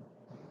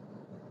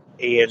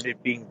 and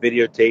it being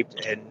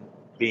videotaped and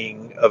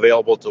being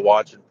available to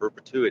watch in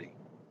perpetuity.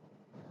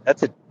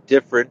 That's a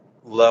different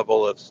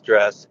level of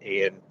stress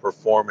and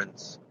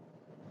performance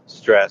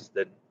stress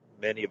than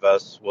many of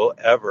us will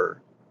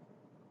ever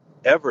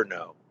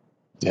know.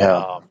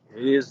 Yeah.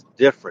 It is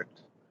different.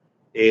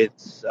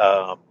 It's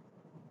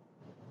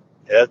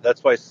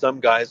that's why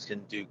some guys can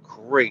do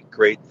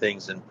great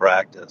things in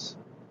practice,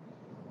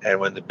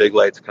 and when the big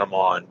lights come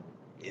on,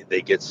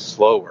 they get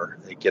slower,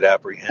 they get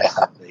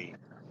apprehensive.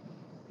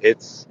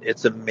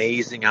 It's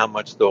amazing how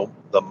much the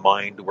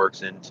mind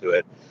works into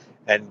it.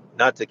 And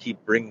not to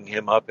keep bringing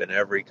him up in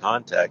every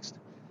context,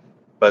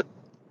 but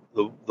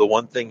the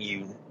one thing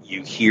you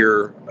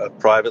hear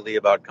privately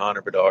about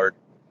Connor Bedard,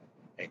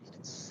 and you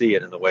can see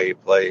it in the way he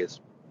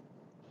plays,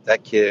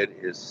 that kid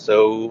is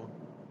so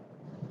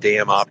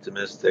damn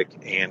optimistic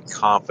and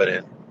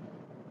confident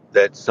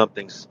that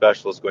something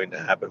special is going to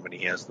happen when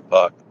he has the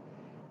puck.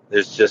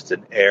 There's just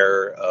an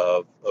air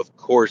of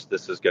course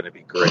this is going to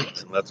be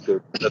great, and let's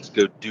go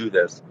do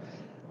this.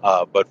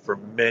 But for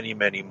many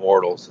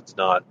mortals, it's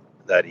not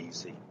that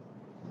easy.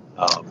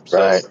 So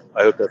Right.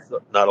 I hope that's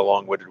not a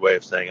long-winded way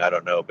of saying I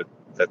don't know, but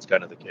that's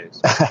kind of the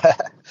case.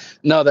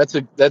 No, that's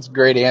a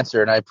great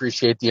answer, and I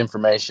appreciate the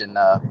information.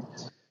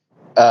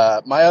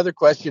 My other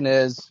question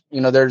is,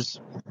 there's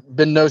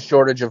been no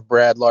shortage of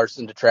Brad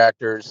Larson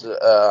detractors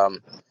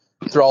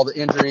through all the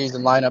injuries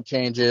and lineup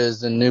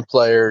changes and new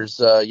players,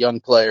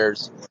 young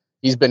players.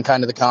 He's been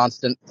kind of the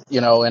constant,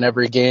 in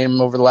every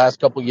game over the last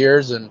couple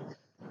years, and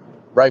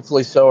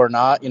rightfully so or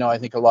not. I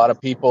think a lot of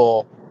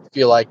people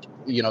feel like,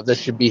 this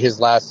should be his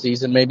last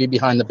season, maybe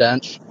behind the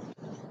bench.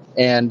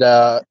 And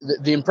the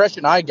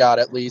impression I got,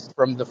 at least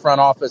from the front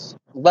office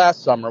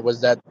last summer, was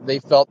that they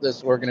felt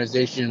this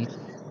organization,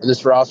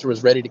 this roster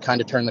was ready to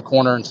kind of turn the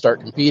corner and start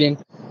competing.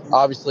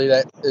 Obviously,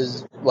 that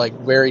is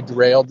very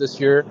derailed this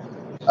year.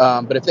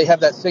 But if they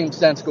have that same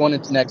sense going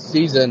into next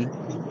season,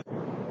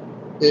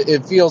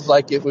 it feels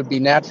like it would be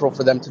natural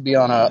for them to be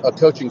on a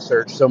coaching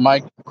search. So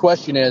my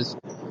question is,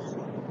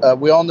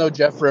 we all know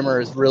Jeff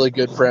Rimmer is really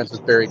good friends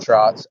with Barry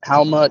Trotz.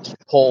 How much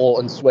pull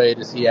and sway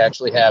does he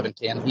actually have, and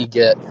can he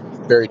get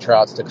Barry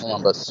Trotz to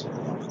Columbus?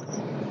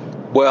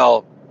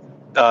 Well,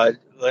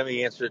 let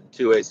me answer it in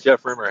two ways.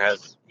 Jeff Rimmer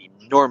has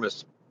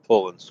enormous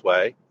pull and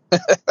sway.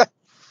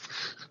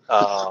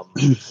 I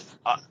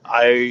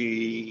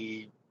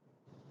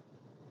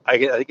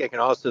think I can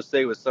also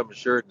say with some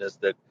assuredness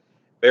that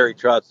Barry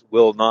Trotz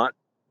will not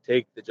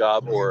take the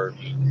job or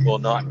will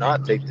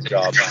not take the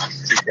job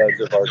because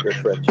of our good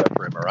friend Jeff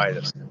Rimmer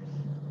either.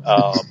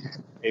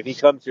 If he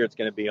comes here, it's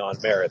going to be on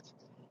merit.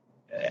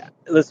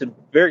 Listen,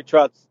 Barry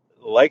Trotz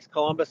likes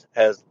Columbus,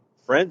 has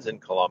friends in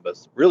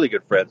Columbus, really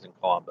good friends in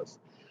Columbus.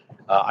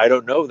 I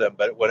don't know them,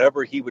 but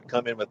whenever he would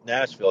come in with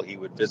Nashville, he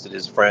would visit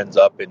his friends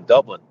up in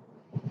Dublin.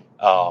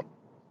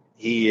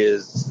 He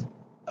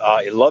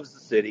loves the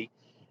city.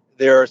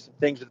 There are some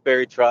things with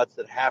Barry Trotz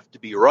that have to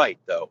be right,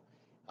 though.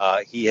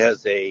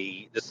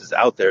 This is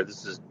out there,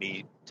 this is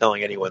me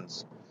telling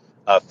anyone's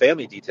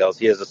family details.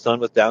 He has a son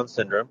with Down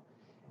syndrome.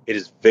 It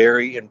is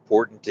very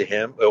important to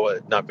him. Well,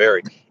 not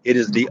very. It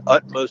is the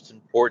utmost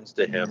importance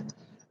to him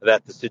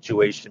that the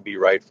situation be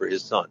right for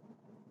his son.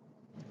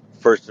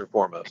 First and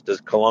foremost, does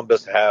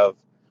Columbus have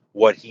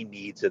what he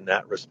needs in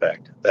that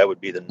respect? That would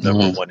be the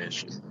number one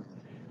issue.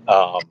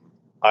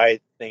 I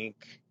think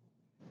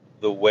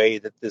the way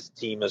that this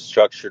team is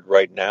structured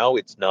right now,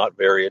 it's not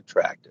very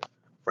attractive,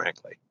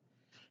 frankly.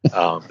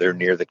 They're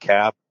near the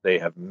cap. They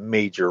have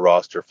major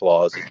roster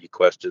flaws if you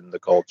question the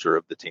culture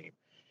of the team.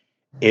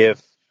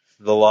 If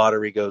the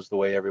lottery goes the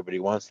way everybody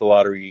wants the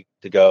lottery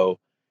to go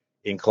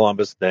in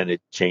Columbus, then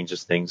it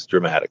changes things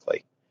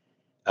dramatically.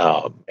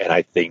 And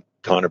I think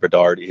Connor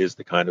Bedard is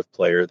the kind of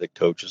player that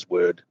coaches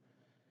would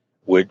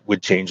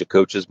change a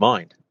coach's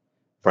mind,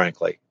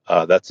 frankly.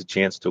 That's a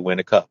chance to win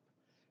a cup.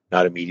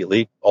 Not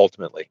immediately,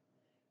 ultimately.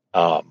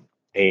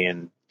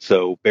 And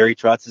so Barry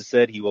Trotz has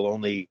said he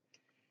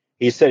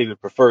said he would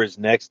prefer his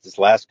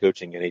last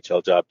coaching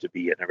NHL job to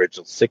be an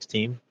original six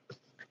team.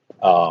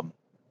 I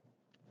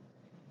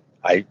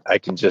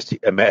can just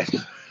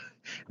imagine,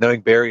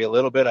 knowing Barry a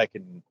little bit,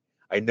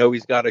 I know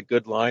he's got a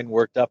good line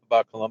worked up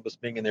about Columbus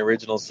being in the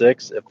original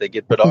six if they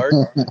get Bedard.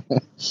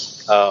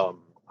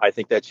 I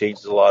think that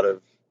changes a lot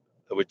of,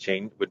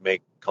 would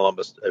make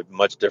Columbus a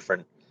much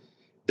different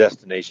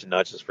destination,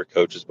 not just for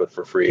coaches, but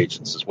for free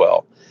agents as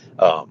well.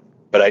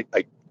 But I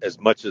as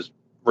much as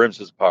Rims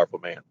is a powerful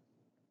man,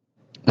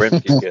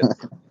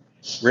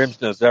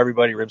 Rims knows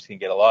everybody. Rims can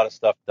get a lot of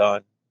stuff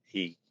done.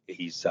 He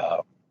was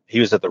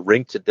at the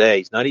rink today.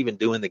 He's not even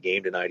doing the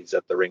game tonight. He's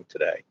at the rink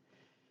today.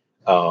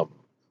 But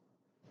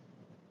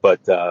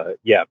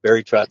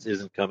Barry Trotz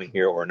isn't coming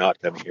here or not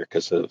coming here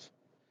because of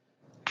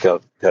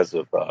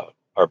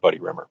our buddy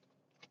Rimmer.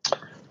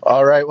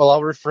 All right. Well,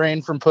 I'll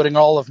refrain from putting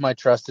all of my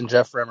trust in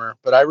Jeff Rimmer,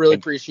 but I really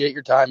appreciate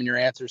your time and your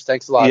answers.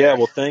 Thanks a lot. Yeah,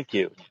 well, thank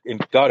you,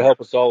 and God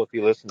help us all if he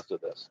listens to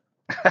this.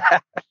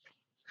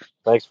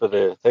 Thanks for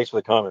the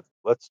comments.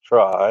 Let's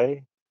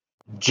try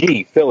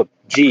Philip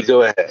G.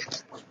 Go ahead.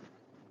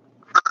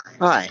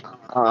 Hi.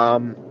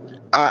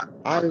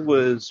 I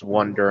was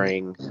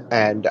wondering,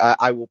 and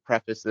I will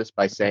preface this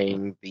by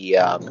saying the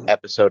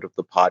episode of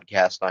the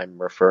podcast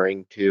I'm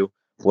referring to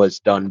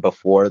was done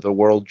before the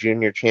World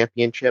Junior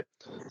Championship,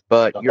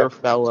 but your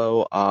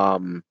fellow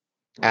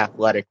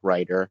athletic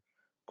writer,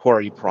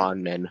 Corey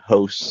Pronman,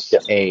 hosts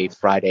a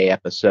Friday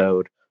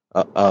episode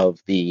of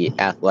the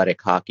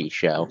Athletic Hockey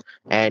Show,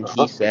 and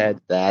he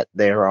said that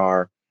there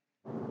are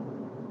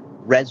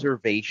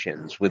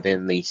reservations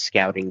within the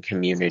scouting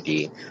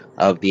community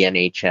of the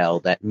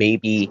NHL that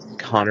maybe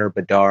Connor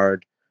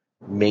Bedard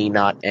may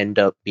not end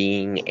up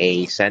being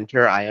a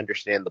center. I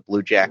understand the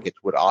Blue Jackets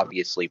would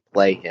obviously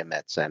play him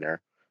at center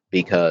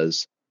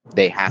because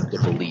they have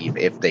to believe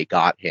if they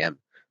got him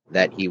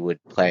that he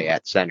would play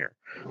at center.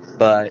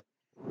 But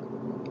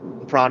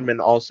Pronman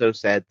also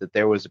said that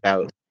there was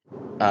about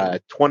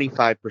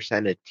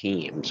 25% of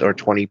teams or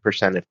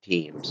 20% of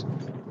teams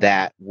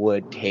that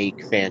would take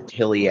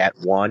Fantilli at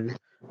 1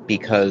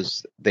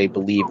 because they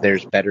believe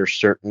there's better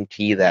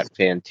certainty that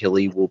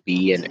Fantilli will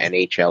be an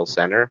NHL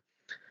center.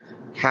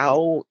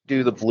 How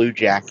do the Blue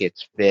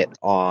Jackets fit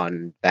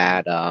on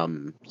that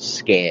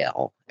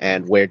scale,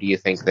 and where do you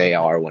think they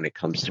are when it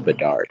comes to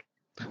Bedard?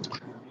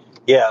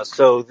 Yeah,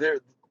 so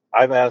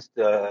I've asked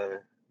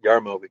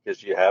Jarmo,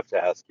 because you have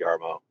to ask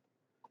Jarmo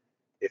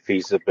if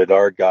he's a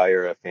Bedard guy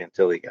or a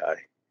Fantilli guy.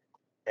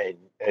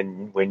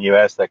 And when you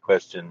ask that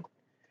question,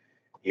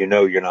 you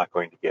know you're not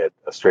going to get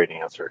a straight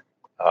answer,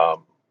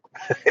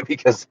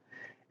 because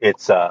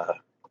it's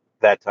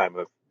that time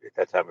of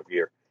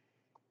year.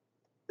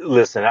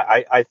 Listen,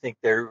 I think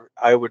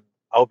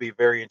I'll be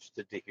very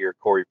interested to hear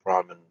Corey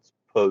Pronman's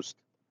post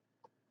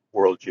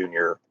World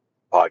Junior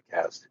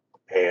podcast,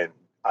 and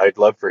I'd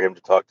love for him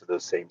to talk to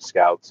those same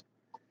scouts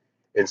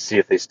and see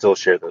if they still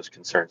share those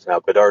concerns. Now,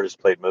 Bedard has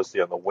played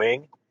mostly on the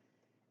wing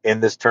in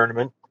this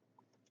tournament.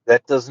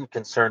 That doesn't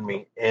concern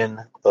me in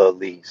the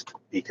least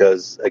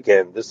because,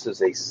 again, this is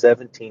a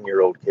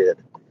 17-year-old kid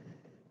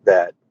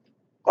that,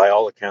 by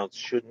all accounts,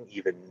 shouldn't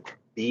even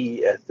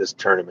be at this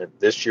tournament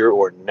this year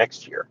or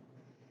next year.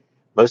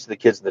 Most of the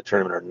kids in the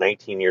tournament are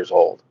 19 years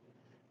old.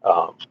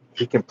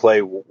 He can play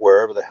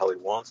wherever the hell he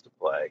wants to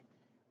play.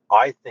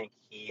 I think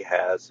he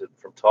has,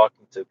 from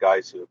talking to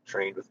guys who have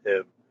trained with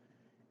him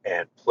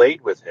and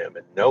played with him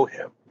and know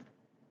him,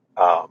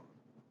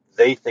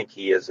 they think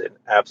he is an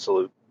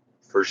absolute,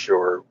 for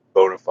sure,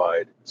 bona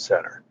fide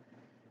center.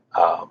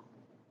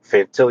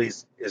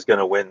 Fantilli is going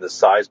to win the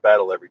size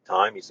battle every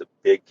time. He's a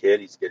big kid.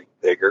 He's getting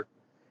bigger.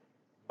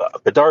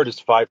 Bedard is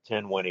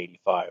 5'10",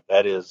 185.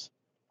 That is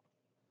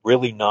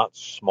really not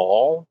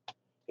small.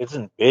 It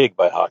isn't big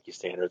by hockey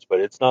standards, but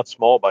it's not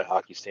small by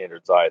hockey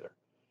standards either.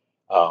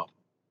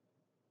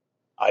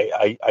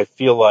 I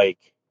feel like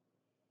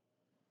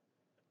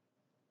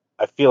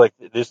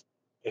this.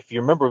 If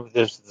you remember,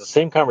 there's the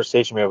same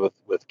conversation we had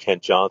with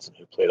Kent Johnson,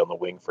 who played on the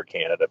wing for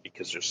Canada,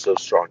 because they're so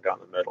strong down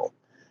the middle.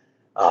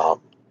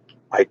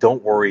 I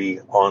don't worry,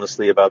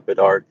 honestly, about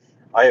Bedard.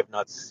 I have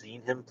not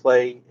seen him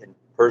play in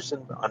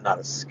person. I'm not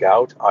a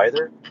scout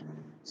either,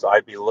 so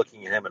I'd be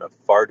looking at him in a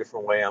far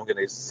different way. I'm going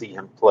to see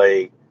him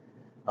play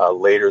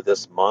later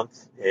this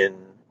month in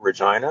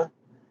Regina.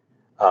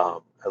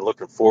 I'm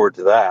looking forward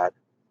to that.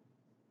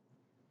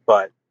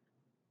 But,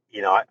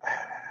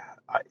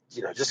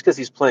 just because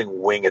he's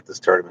playing wing at this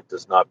tournament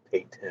does not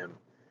paint him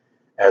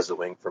as a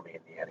wing for me in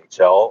the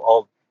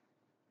NHL.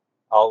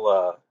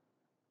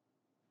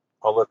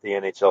 I'll let the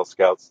NHL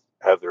scouts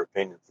have their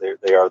opinions.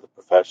 They are the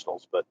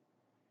professionals, but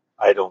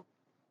I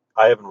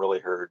haven't really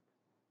heard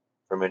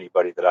from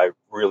anybody that I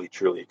really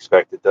truly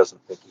expected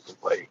doesn't think he can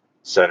play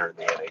center in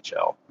the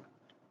NHL.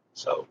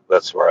 So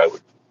that's where I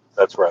would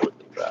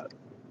leave that.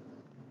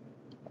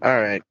 All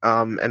right.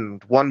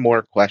 And one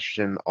more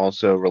question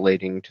also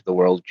relating to the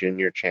World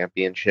Junior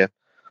Championship.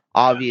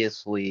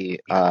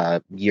 Obviously,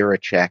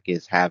 Jiricek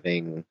is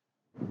having,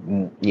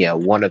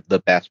 one of the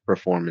best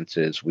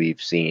performances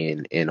we've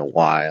seen in a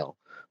while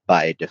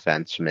by a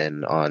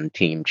defenseman on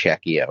Team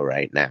Czechia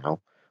right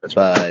now.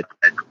 But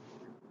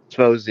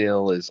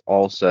Svozil is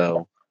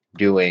also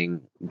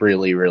doing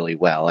really, really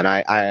well. And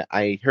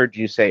I heard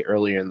you say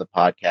earlier in the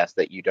podcast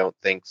that you don't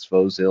think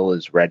Svozil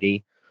is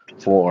ready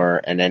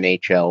for an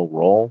NHL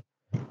role.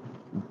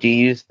 Do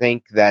you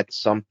think that's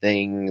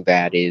something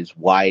that is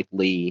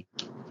widely,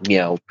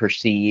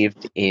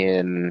 perceived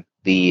in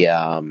the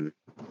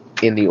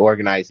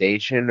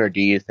organization, or do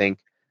you think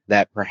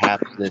that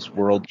perhaps this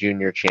World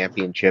Junior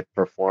Championship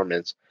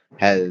performance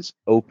has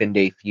opened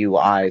a few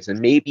eyes and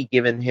maybe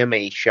given him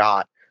a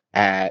shot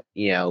at,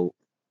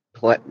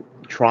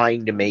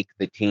 trying to make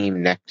the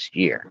team next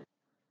year?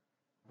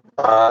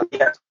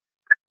 Yeah.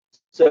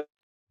 So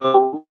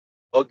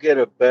I'm going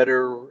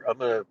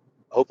to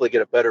hopefully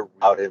get a better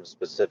about him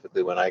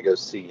specifically when I go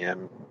see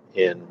him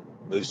in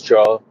Moose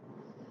Jaw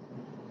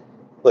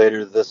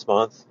later this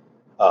month.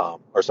 In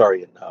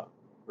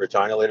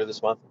Regina later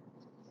this month.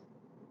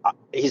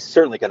 He's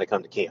certainly going to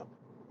come to camp.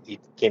 He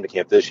came to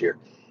camp this year,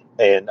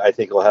 and I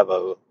think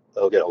he'll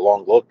get a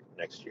long look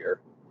next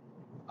year.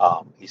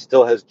 He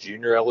still has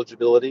junior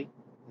eligibility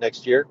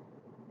next year.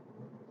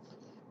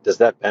 Does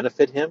that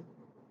benefit him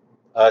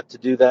to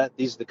do that?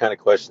 These are the kind of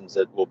questions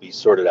that will be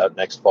sorted out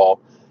next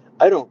fall.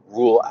 I don't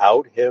rule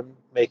out him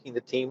making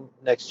the team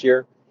next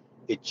year.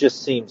 It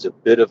just seems a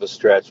bit of a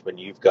stretch when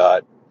you've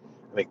got,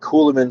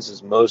 Ceulemans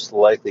is most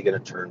likely going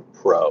to turn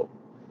pro,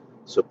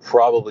 so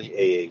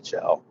probably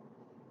AHL.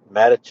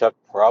 Matechuk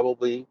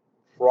probably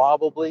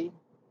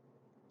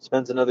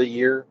spends another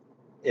year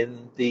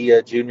in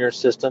the junior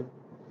system.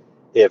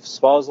 If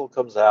Svozil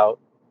comes out,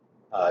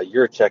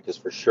 Jiricek is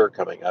for sure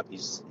coming up.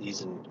 He's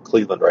in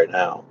Cleveland right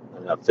now,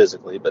 not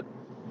physically, but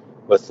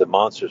with the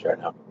Monsters right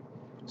now.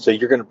 So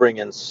you're going to bring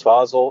in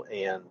Svozil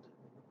and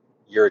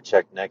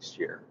Jiricek next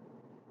year,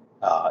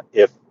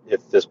 if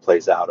this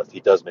plays out, if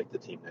he does make the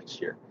team next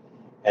year.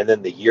 And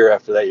then the year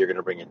after that, you're going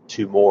to bring in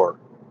two more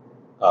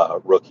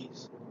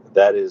rookies.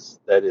 That is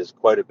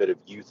quite a bit of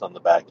youth on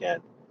the back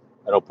end.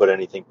 I don't put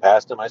anything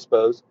past him, I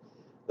suppose.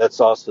 That's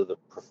also the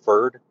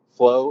preferred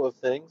flow of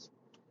things.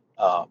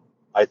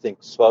 I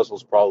think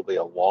Svozil's probably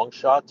a long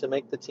shot to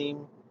make the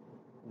team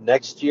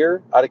next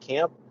year out of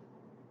camp.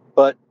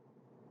 But,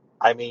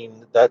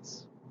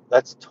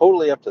 that's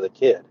totally up to the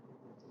kid.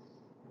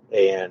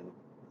 And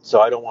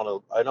so I don't want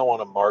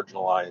to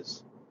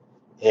marginalize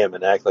him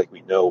and act like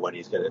we know when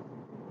he's going to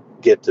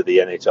get to the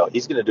NHL.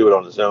 He's going to do it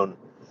on his own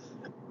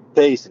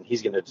pace, and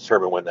he's going to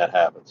determine when that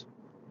happens.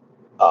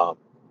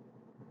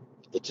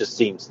 It just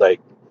seems like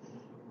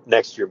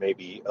next year may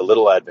be a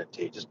little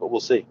advantageous, but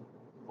we'll see.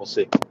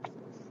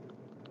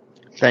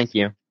 Thank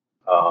you.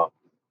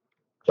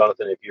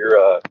 Jonathan, if you're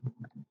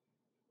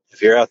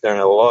out there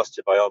and I lost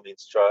you, by all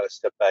means, try to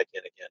step back in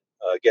again.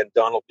 Again,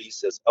 Donald B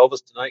says,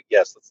 Elvis tonight?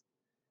 Yes, let's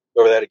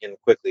go over that again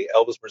quickly.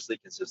 Elvis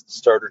Merzlikins is the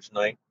starter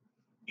tonight.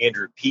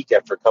 Andrew Peak,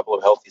 after a couple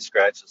of healthy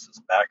scratches,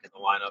 is back in the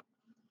lineup.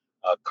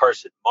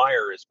 Carson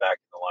Meyer is back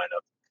in the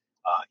lineup.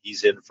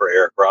 He's in for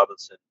Eric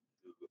Robinson,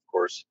 who, of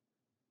course,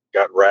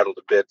 got rattled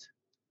a bit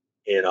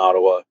in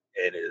Ottawa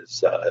and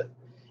is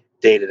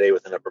day-to-day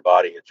with an upper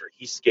body injury.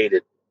 He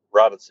skated,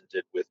 Robinson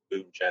did, with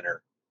Boone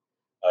Jenner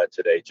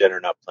today. Jenner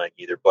not playing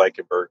either.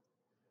 Blankenberg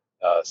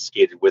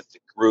skated with the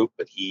group,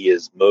 but he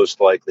is most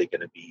likely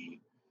going to be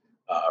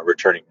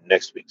returning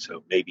next week.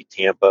 So maybe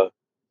Tampa.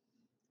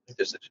 I think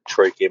there's a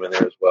Detroit game in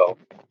there as well.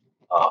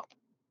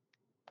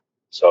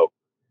 So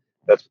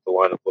that's what the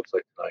lineup looks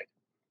like tonight.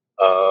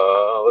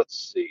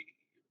 Let's see.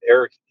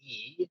 Eric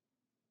E.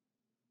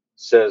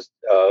 says,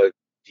 do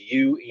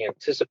you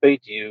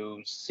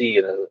see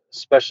a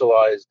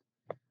specialized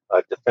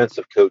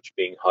defensive coach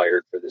being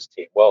hired for this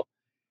team? Well,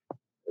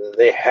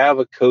 they have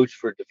a coach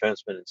for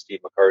defensemen in Steve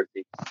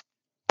McCarthy.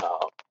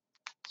 So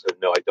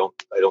no, I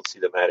don't see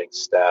them adding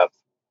staff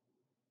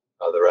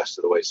the rest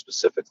of the way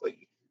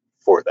specifically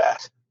for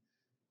that.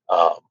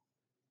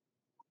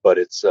 But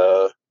it's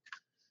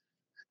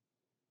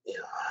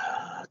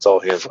it's all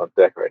hands on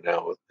deck right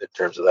now in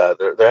terms of that.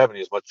 They're having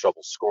as much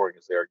trouble scoring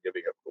as they are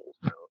giving up goals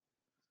now,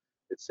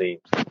 it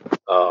seems.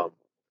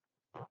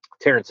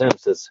 Terrence M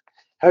says,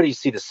 how do you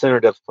see the center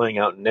depth playing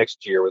out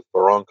next year with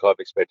Voronkov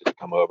expected to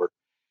come over?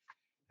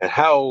 And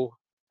how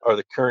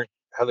the current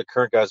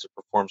guys have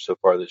performed so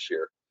far this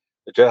year?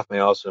 The draft may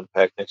also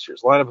impact next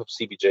year's lineup if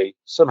CBJ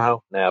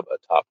somehow nab a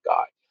top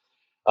guy.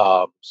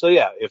 So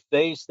yeah, if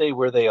they stay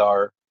where they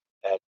are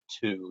at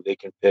 2, they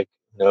can pick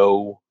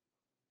no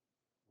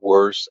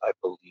worse, I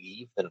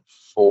believe, than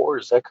 4.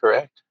 Is that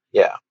correct?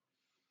 Yeah.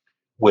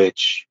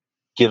 Which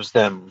gives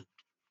them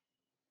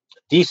a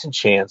decent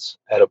chance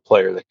at a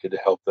player that could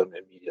help them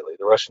immediately.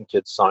 The Russian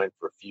kid signed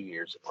for a few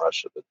years in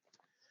Russia, but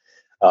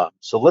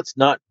so let's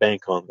not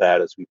bank on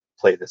that as we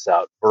play this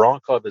out.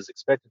 Voronkov is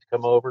expected to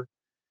come over.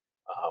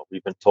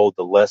 We've been told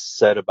the less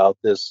said about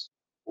this,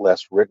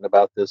 less written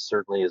about this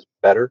certainly is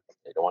better.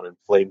 They don't want to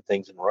inflame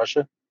things in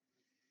Russia.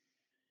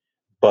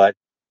 But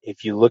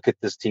if you look at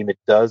this team, it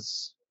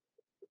does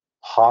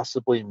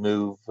possibly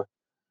move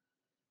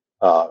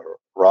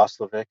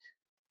Roslovic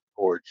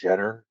or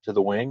Jenner to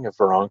the wing if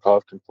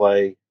Voronkov can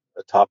play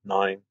a top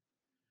 9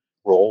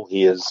 role.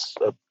 He is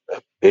a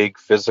big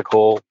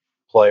physical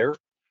player.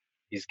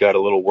 He's got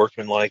a little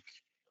workmanlike,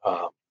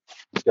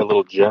 he's got a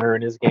little Jenner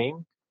in his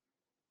game.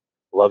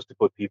 Loves to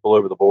put people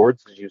over the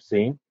boards, as you've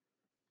seen.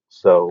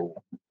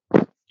 So,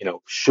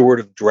 short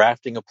of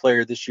drafting a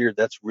player this year,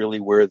 that's really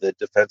where the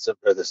defensive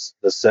or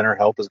the center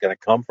help is going to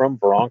come from,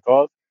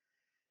 Voronkov.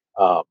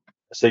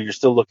 So you're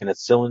still looking at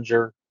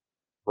Sillinger,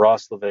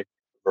 Roslovic,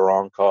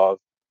 Voronkov,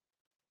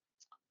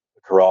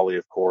 Kuraly,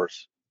 of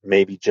course,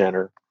 maybe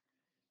Jenner,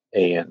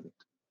 and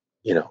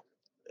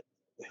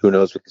who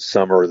knows what the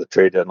summer or the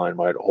trade deadline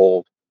might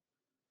hold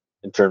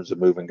in terms of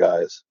moving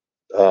guys.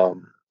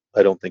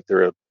 I don't think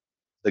they're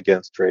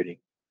against trading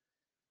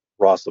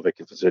Roslovic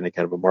if there's any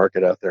kind of a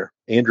market out there.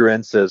 Andrew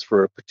N. says,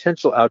 for a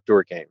potential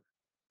outdoor game,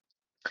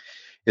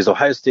 is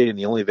Ohio Stadium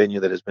the only venue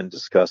that has been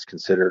discussed,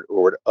 considered,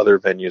 or would other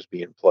venues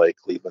be in play?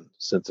 Cleveland,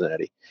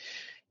 Cincinnati.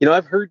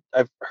 I've heard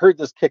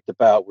this kicked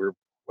about where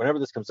whenever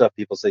this comes up,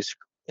 people say,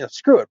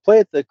 screw it, play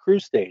at the Crew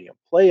Stadium,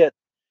 play at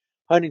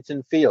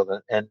Huntington Field,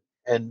 and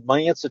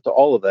my answer to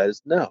all of that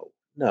is no.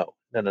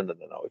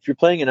 If you're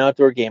playing an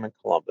outdoor game in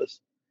Columbus,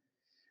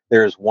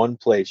 there is one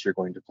place you're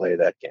going to play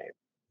that game.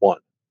 One.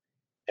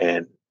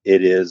 And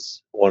it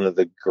is one of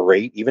the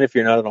great, even if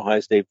you're not an Ohio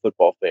State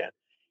football fan,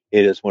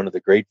 it is one of the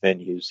great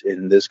venues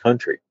in this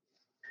country.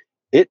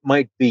 It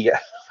might be,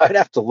 I'd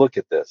have to look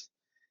at this.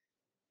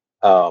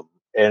 And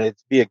it'd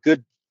be a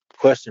good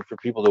question for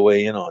people to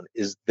weigh in on.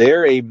 Is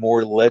there a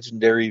more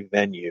legendary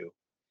venue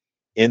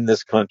in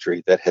this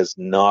country that has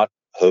not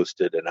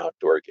hosted an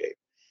outdoor game?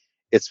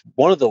 It's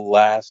one of the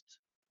last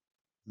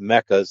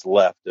meccas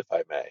left, if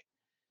I may.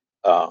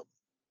 If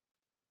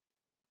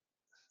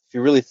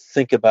you really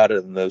think about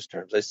it in those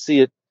terms, I see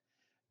it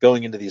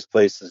going into these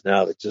places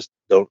now that just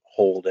don't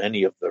hold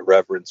any of the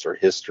reverence or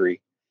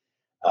history.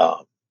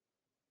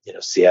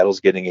 Seattle's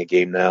getting a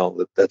game now.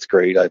 That's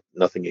great. I have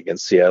nothing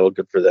against Seattle.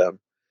 Good for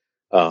them.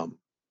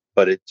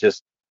 But it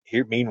just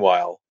here.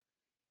 Meanwhile,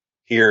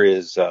 here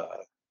is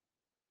Ohio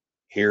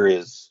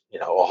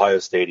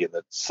Stadium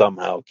that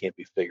somehow can't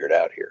be figured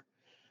out here.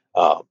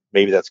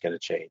 Maybe that's going to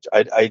change.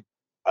 I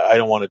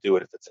don't want to do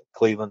it if it's in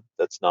Cleveland.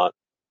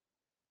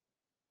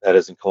 That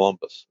isn't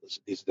Columbus.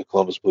 These are the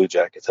Columbus Blue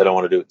Jackets. I don't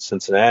want to do it in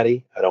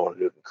Cincinnati. I don't want to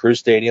do it in Crew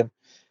Stadium.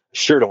 I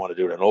sure don't want to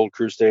do it in Old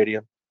Crew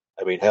Stadium.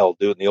 I mean, hell,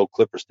 do it in the old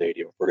Clipper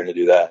Stadium if we're going to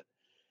do that.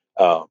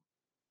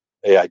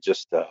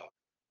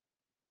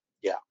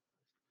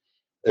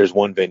 There's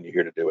one venue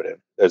here to do it in.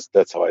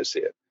 That's how I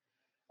see it.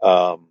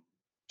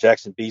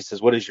 Jackson B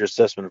says, what is your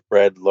assessment of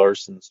Brad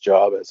Larsen's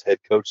job as head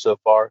coach so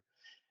far?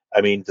 I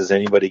mean, does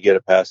anybody get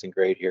a passing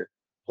grade here?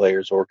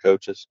 Players or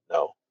coaches?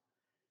 No.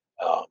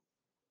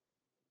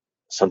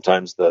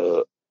 Sometimes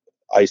the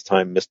ice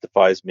time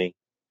mystifies me.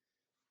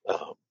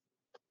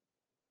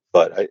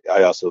 But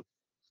I also,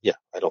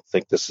 I don't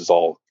think this is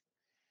all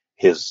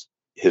his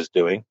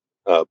doing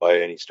by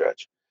any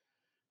stretch.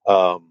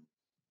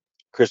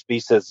 Chris B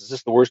says, is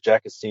this the worst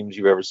Jackets teams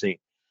you've ever seen?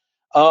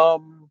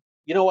 You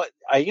know what?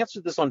 I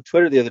answered this on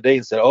Twitter the other day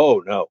and said,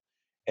 oh, no.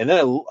 And then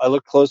I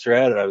looked closer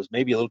at it. I was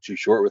maybe a little too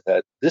short with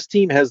that. This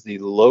team has the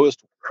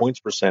lowest points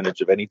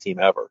percentage of any team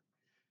ever.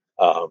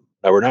 Now,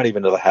 we're not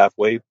even to the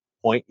halfway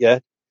point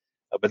yet,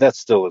 but that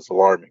still is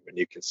alarming when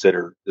you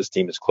consider this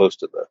team is close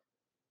to the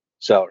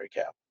salary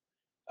cap.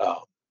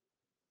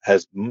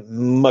 Has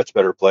much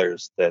better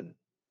players than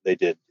they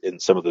did in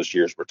some of those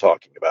years we're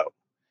talking about,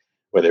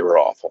 where they were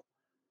awful.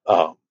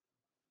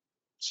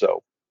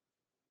 So,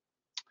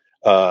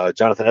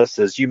 Jonathan S.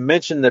 says, you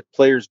mentioned that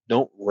players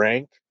don't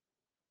rank,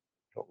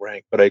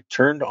 but I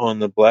turned on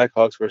the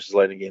Blackhawks versus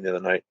Lightning game the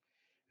other night,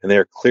 and they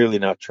are clearly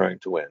not trying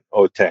to win.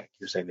 Oh, tank.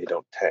 You're saying they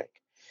don't tank.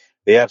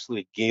 They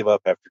absolutely gave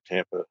up after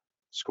Tampa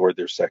scored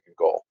their second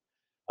goal.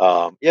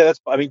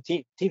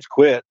 Teams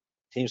quit.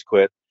 Teams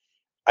quit.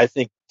 I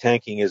think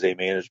tanking is a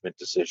management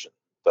decision,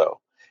 though.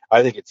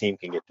 I think a team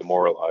can get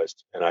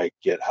demoralized, and I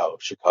get how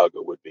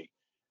Chicago would be.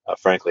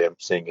 Frankly, I'm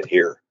seeing it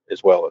here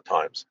as well at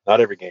times. Not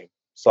every game.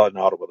 Saw it in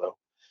Ottawa,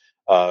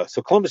 though.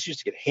 So Columbus used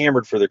to get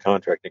hammered for their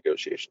contract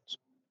negotiations.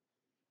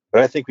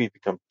 But I think we've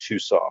become too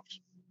soft.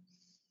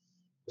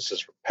 This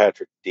is from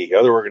Patrick D.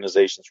 Other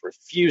organizations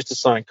refuse to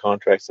sign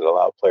contracts that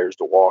allow players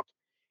to walk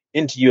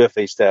into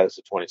UFA status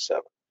at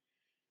 27.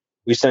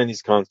 We sign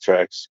these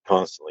contracts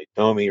constantly.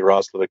 Domi,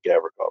 Roslovic,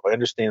 Gavrikov. I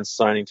understand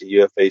signing to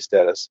UFA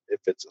status if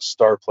it's a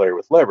star player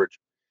with leverage,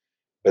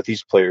 but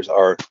these players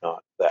are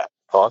not that.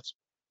 Thoughts?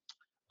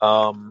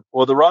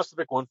 Well, the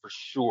Roslovic one for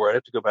sure. I'd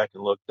have to go back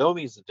and look.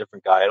 Domi is a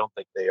different guy. I don't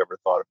think they ever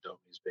thought of Domi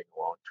as being a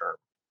long-term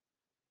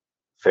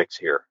fix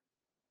here.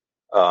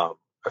 A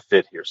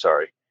fit here,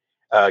 sorry.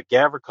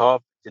 Gavrikov,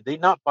 did they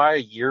not buy a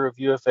year of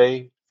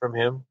UFA from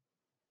him?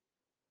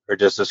 Or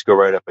does this go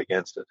right up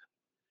against it?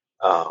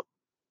 I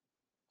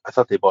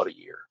thought they bought a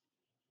year.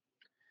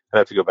 I'd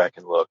have to go back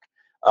and look.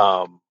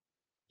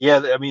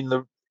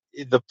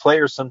 The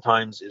player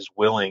sometimes is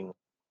willing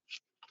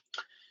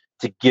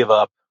to give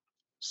up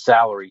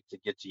salary to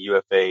get to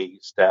UFA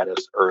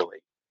status early.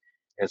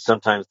 And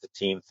sometimes the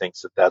team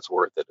thinks that that's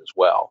worth it as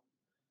well.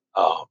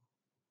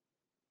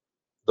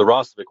 The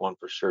Roslovic one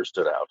for sure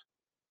stood out.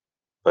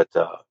 But,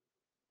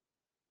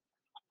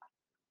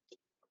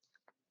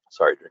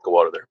 sorry, drink of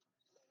water there.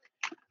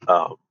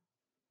 But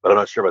I'm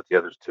not sure about the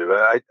others two.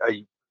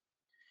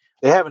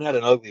 They haven't had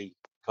an ugly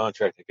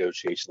contract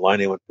negotiation.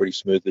 Laine went pretty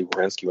smoothly.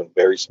 Werenski went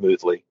very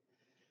smoothly.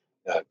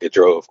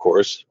 Gaudreau, of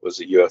course, was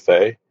a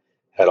UFA,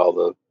 had all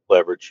the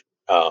leverage.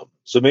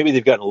 So maybe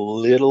they've gotten a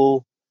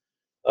little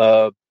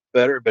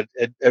better, but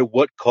at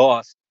what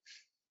cost?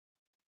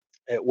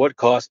 At what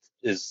cost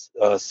is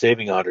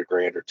saving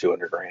 $100,000 or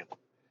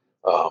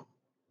 $200,000?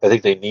 I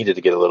think they needed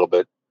to get a little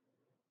bit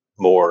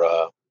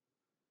more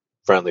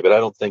friendly, but I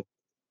don't think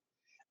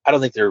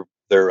they're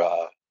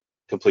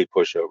complete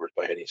pushovers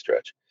by any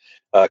stretch.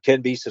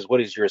 Ken B says, what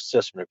is your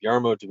assessment of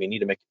Jarmo? Do we need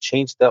to make a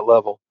change to that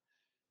level?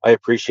 I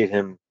appreciate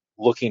him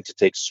looking to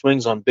take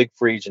swings on big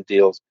free agent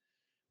deals,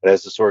 but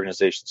has this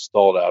organization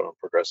stalled out on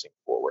progressing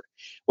forward?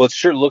 Well, it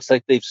sure looks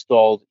like they've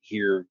stalled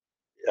here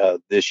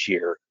this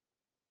year.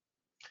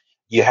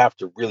 You have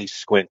to really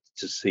squint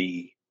to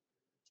see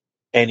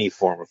any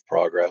form of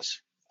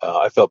progress.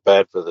 I felt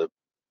bad for the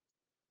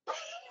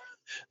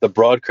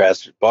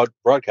broadcasters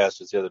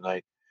the other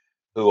night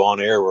who on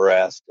air were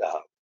asked,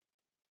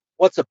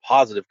 what's a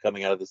positive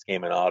coming out of this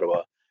game in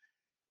Ottawa?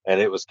 And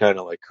it was kind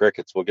of like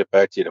crickets. We'll get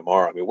back to you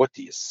tomorrow. I mean, what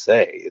do you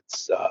say?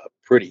 It's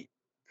pretty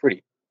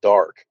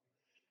dark.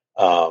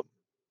 I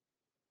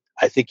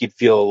think you'd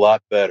feel a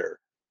lot better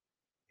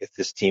if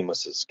this team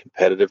was as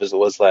competitive as it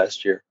was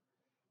last year,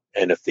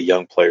 and if the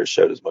young players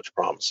showed as much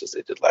promise as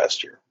they did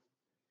last year.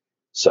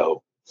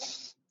 So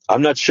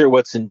I'm not sure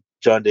what's in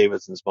John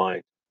Davidson's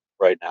mind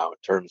right now in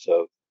terms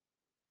of,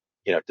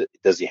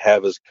 does he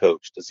have his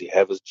coach? Does he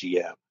have his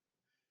GM?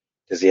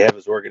 Does he have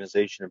his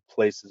organization in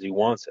place as he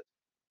wants it?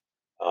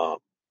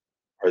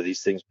 Are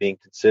these things being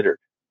considered?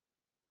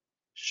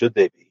 Should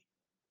they be?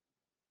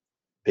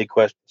 Big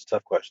questions,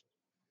 tough questions.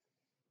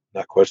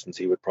 Not questions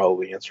he would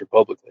probably answer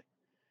publicly.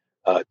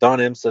 Don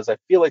M says, I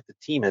feel like the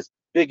team has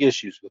big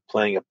issues with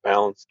playing a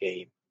balanced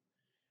game.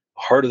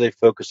 The harder they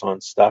focus on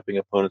stopping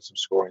opponents from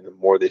scoring, the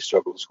more they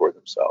struggle to score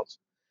themselves.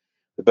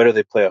 The better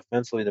they play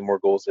offensively, the more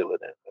goals they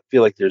let in. I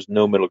feel like there's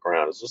no middle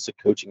ground. Is this a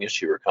coaching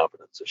issue or a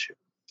confidence issue?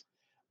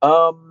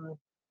 I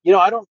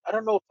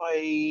don't know if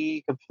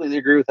I completely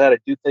agree with that. I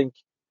do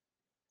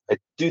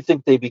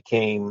think they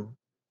became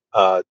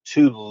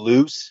too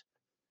loose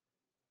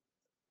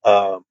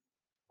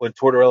when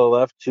Tortorella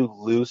left, too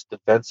loose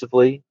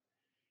defensively,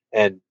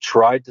 and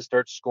tried to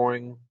start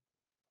scoring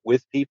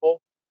with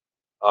people.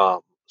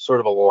 Sort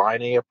of a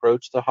Laine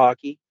approach to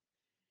hockey.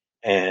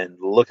 And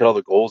look at all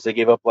the goals they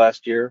gave up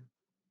last year.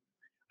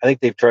 I think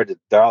they've tried to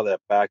dial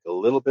that back a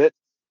little bit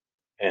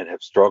and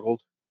have struggled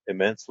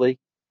immensely.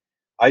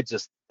 I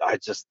just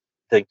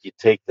think you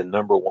take the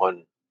number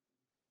one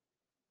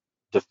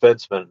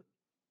defenseman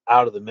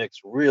out of the mix,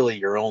 really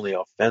your only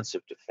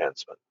offensive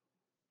defenseman,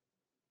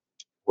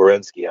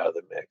 Werenski, out of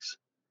the mix.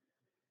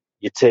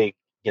 You take,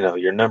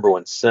 your number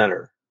one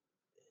center.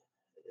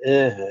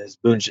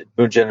 Boone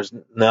Jenner's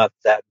not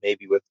that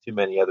maybe with too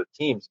many other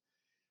teams,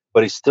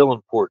 but he's still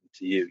important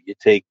to you. You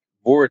take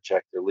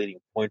Voracek, their leading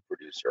point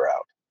producer,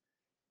 out.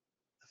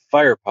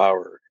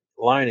 Firepower,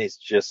 Line is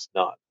just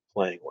not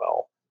playing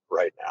well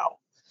right now.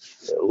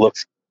 It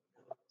looks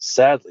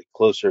sadly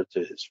closer to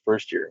his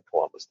first year in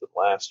Columbus than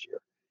last year.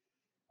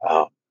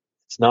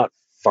 It's not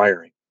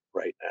firing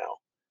right now.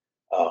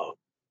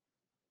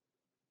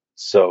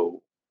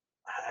 So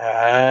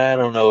I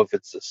don't know if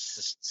it's a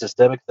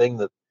systemic thing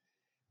that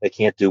they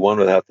can't do one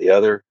without the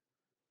other.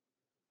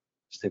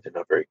 I just think they're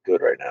not very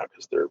good right now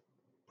because they're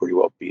pretty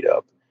well beat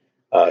up.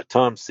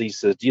 Tom C.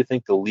 says, do you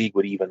think the league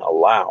would even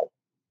allow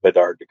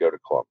Bedard to go to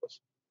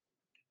Columbus?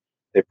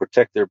 They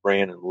protect their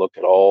brand and look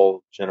at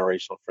all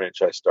generational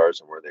franchise stars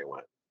and where they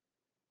went.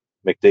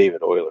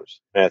 McDavid, Oilers;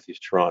 Matthews,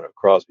 Toronto;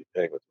 Crosby,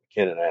 Penguins;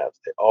 McKinnon, Avs.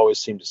 They always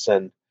seem to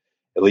send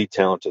elite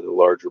talent to the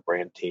larger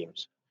brand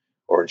teams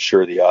or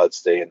ensure the odds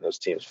stay in those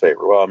teams'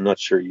 favor. Well, I'm not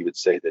sure you would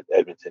say that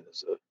Edmonton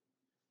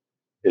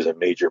is a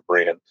major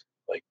brand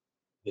like,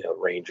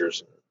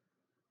 Rangers and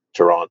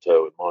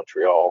Toronto and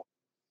Montreal.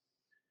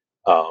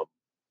 I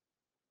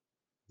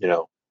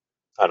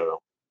don't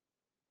know.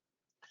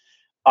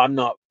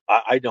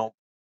 I don't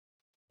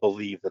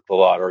believe that the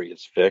lottery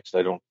is fixed.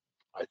 I know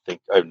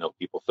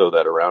people throw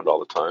that around all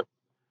the time.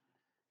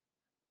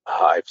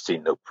 I've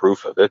seen no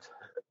proof of it.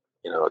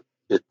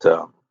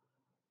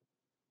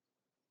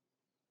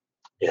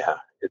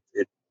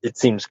 It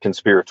seems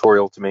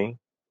conspiratorial to me.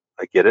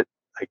 I get it.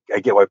 I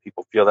get why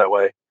people feel that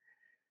way.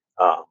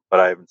 But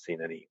I haven't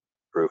seen any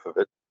proof of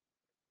it.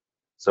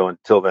 So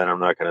until then, I'm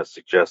not going to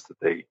suggest that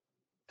they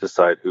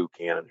decide who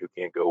can and who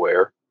can't go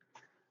where.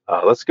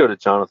 Let's go to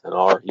Jonathan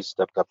R. He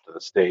stepped up to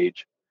the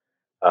stage.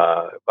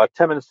 About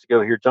 10 minutes to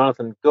go here.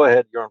 Jonathan, go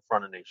ahead. You're in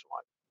front of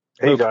Nationwide.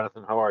 Hey,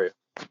 Jonathan, how are you?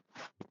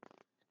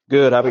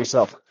 Good. How about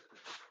yourself?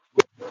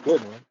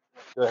 Good, man.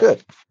 Go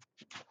ahead.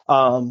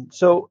 Good.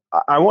 So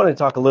I want to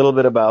talk a little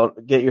bit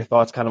get your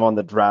thoughts kind of on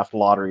the draft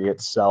lottery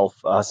itself,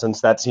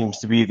 since that seems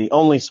to be the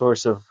only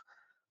source of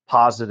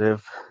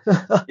positive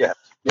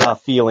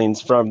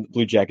feelings from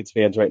Blue Jackets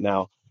fans right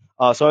now.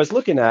 So I was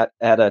looking at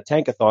a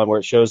Tankathon where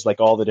it shows like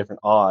all the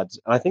different odds,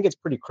 and I think it's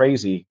pretty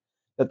crazy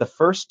that the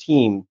first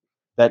team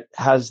that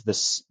has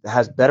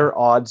better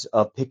odds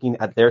of picking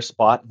at their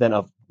spot than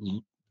of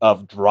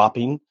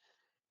dropping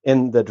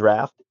in the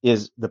draft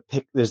is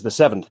the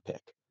seventh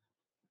pick.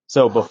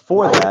 So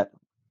before that,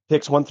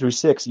 picks 1 through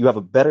 6, you have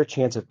a better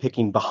chance of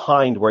picking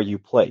behind where you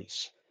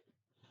place.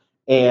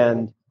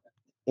 And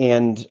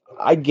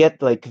I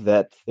get like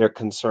that they're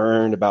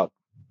concerned about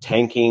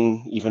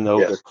tanking, even though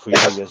there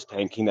clearly is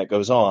tanking that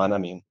goes on. I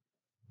mean,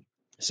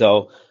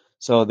 so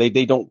they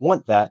don't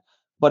want that.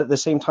 But at the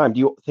same time, do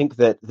you think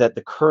that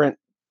the current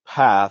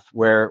path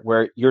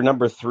where you're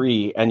number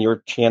 3 and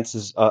your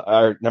chances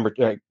are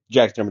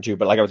Jack's number 2,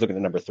 but like I was looking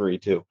at number 3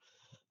 too.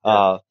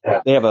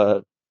 They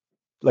have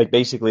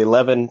basically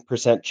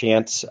 11.5%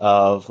 chance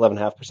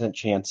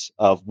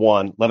of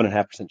 1,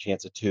 11.5%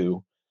 chance of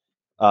 2,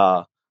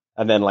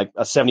 and then like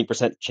a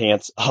 70%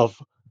 chance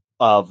of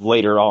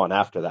later on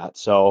after that.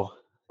 So,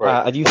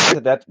 do you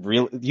think that's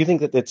real? Do you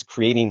think that it's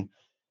creating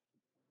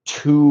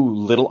too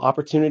little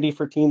opportunity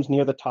for teams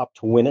near the top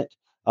to win it?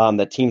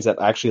 That teams that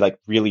actually like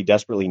really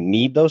desperately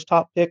need those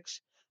top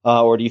picks,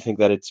 or do you think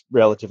that it's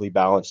relatively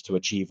balanced to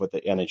achieve what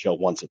the NHL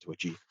wants it to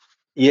achieve?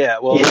 Yeah,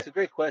 well, it's a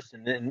great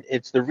question, and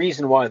it's the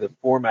reason why the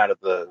format of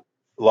the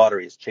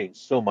lottery has changed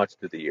so much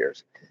through the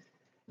years,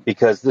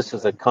 because this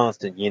is a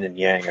constant yin and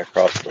yang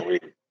across the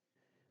league.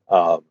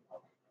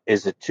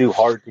 Is it too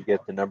hard to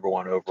get the number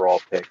 1 overall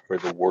pick for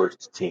the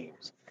worst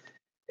teams?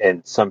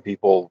 And some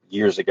people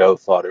years ago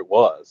thought it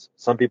was.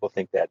 Some people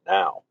think that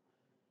now.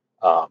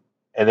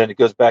 And then it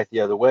goes back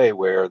the other way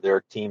where there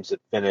are teams that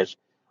finish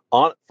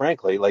on,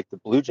 frankly, like the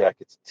Blue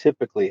Jackets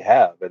typically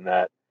have in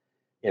that,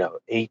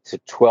 8 to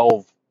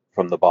 12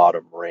 from the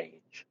bottom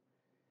range,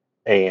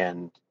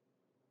 and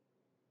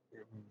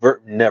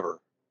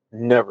never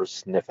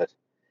sniff it.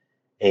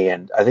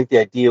 And I think the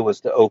idea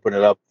was to open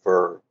it up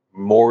for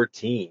more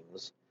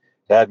teams,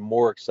 to add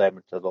more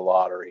excitement to the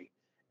lottery,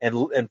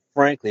 and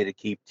frankly to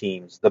keep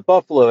teams. The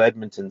Buffalo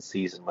Edmonton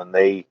season when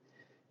it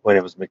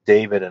was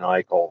McDavid and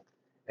Eichel,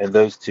 and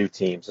those two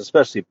teams,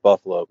 especially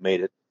Buffalo,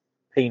 made it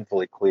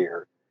painfully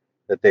clear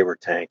that they were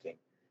tanking.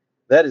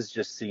 That is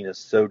just seen as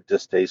so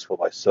distasteful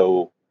by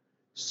so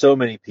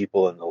many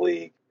people in the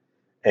league,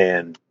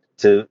 and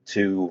to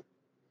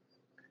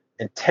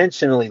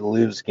intentionally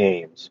lose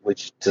games,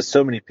 which to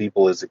so many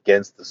people is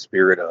against the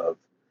spirit of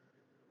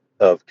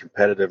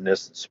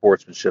competitiveness and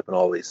sportsmanship and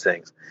all these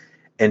things,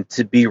 and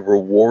to be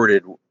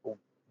rewarded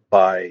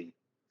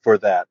for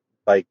that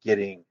by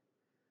getting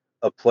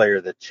a player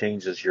that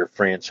changes your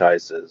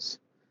franchise's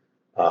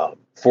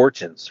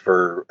fortunes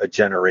for a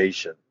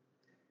generation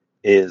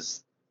I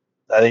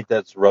think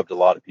that's rubbed a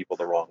lot of people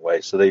the wrong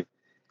way. So they've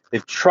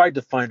tried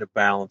to find a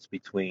balance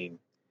between,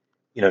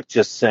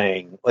 just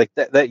saying like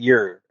that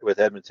year with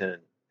Edmonton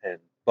and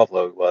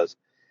Buffalo was,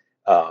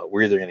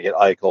 we're either going to get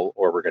Eichel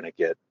or we're going to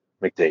get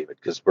McDavid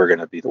because we're going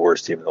to be the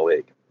worst team in the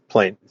league,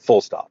 plain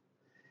full stop.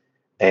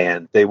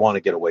 and they want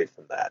to get away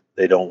from that.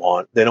 They don't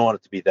want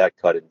it to be that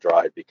cut and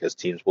dried because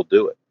teams will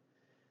do it.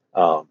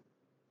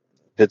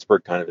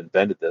 Pittsburgh kind of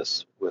invented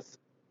this with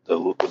the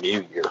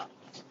Lemieux year,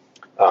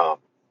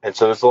 and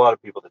so there's a lot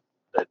of people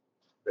that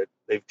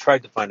they've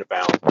tried to find a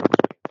balance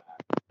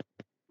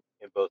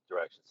in both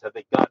directions. Have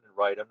they gotten it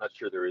right? I'm not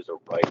sure there is a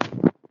right.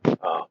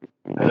 I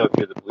know if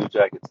you're the Blue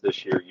Jackets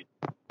this year, you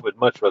would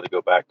much rather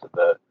go back to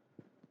the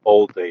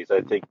old days.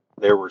 I think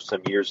there were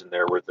some years in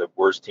there where the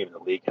worst team in the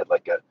league had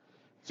like a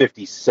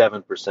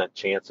 57%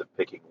 chance of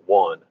picking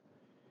one,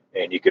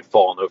 and you could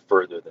fall no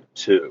further than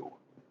two.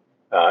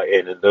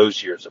 And in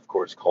those years, of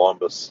course,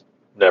 Columbus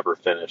never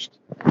finished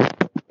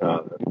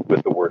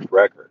with the worst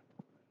record.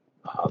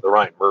 The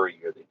Ryan Murray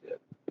year they did.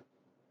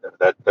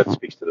 That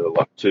speaks to their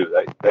luck too.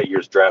 That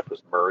year's draft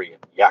was Murray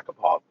and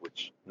Yakupov,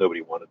 which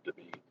nobody wanted to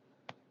be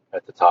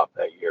at the top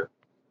that year.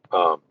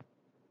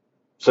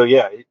 So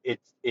yeah,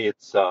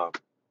 it's a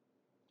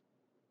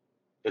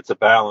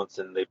balance,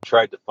 and they've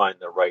tried to find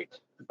the right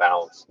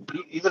balance.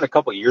 Even a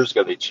couple of years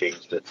ago, they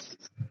changed it.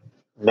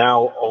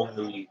 Now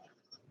only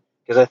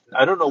because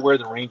I don't know where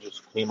the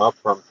Rangers came up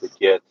from to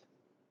get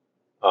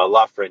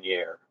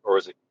Lafreniere, or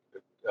was it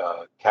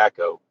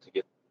Kakko to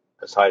get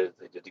as high as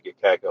they did to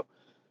get Kakko.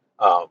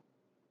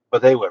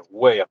 But they went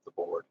way up the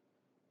board,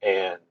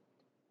 and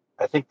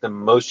I think the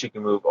most you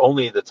can move,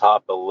 only the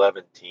top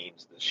 11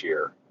 teams this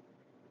year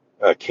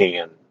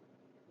can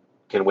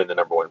win the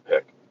number one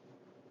pick.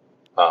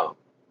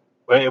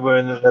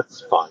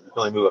 That's fine. You can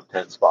only move up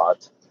 10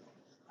 spots.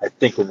 I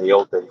think in the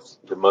old days,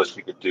 the most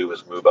you could do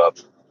was move up.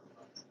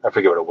 I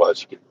forget what it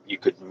was. You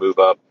could move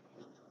up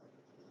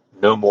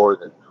no more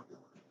than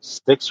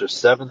 6 or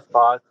 7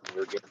 spots, and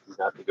you're guaranteed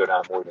not to go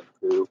down more than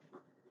 2.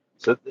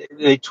 So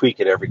they tweak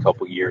it every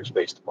couple of years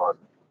based upon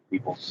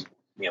people's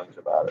feelings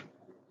about it.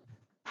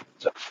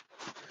 So.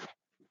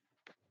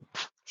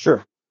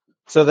 Sure.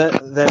 So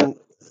then,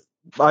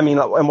 I mean,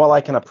 and while I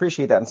can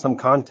appreciate that in some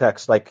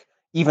context, like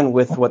even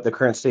with what the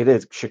current state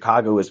is,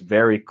 Chicago is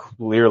very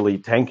clearly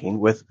tanking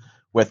with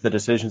the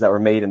decisions that were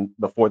made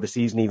before the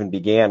season even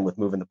began with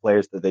moving the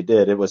players that they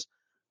did. It was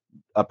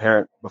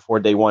apparent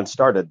before day one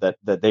started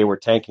that they were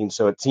tanking.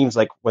 So it seems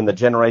like when the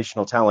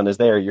generational talent is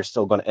there, you're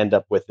still going to end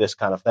up with this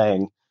kind of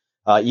thing,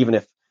 even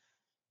if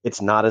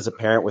it's not as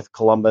apparent with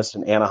Columbus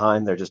and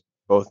Anaheim. They're just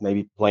both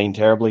maybe playing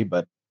terribly.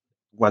 But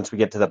once we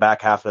get to the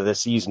back half of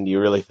this season, do you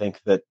really think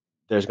that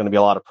there's going to be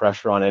a lot of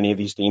pressure on any of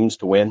these teams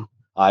to win?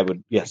 I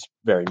would, yes,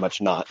 very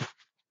much not.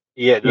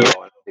 Yeah, no,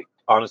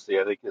 honestly,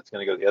 I think it's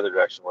going to go the other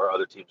direction where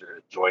other teams are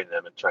going to join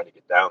them and trying to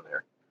get down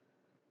there.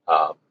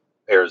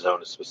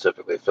 Arizona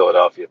specifically,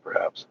 Philadelphia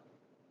perhaps.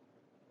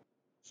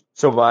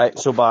 So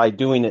by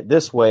doing it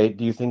this way,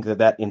 do you think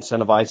that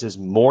incentivizes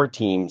more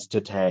teams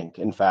to tank,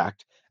 in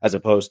fact, as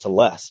opposed to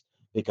less?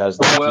 Because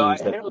the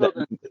teams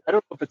I don't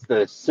know if it's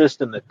the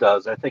system that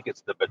does. I think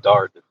it's the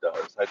Bedard that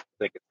does. I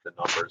think it's the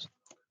numbers.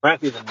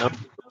 Frankly, the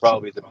numbers are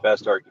probably the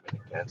best argument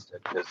against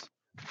it, because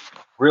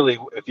really,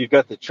 if you've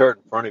got the chart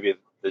in front of you,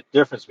 the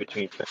difference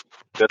between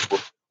fifth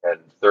worst and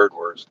third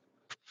worst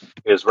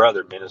is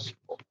rather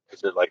minuscule.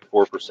 Is it like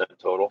 4%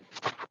 total?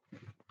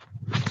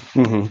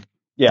 Mm-hmm.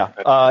 Yeah,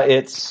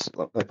 it's.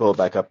 Let me pull it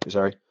back up.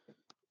 Sorry,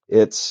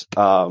 it's.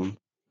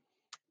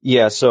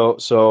 Yeah,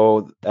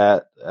 so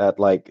at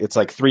like it's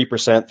like 3%,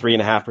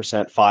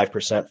 3.5%,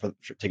 5%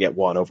 to get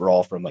one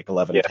overall from like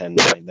 11, 10,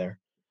 9 there.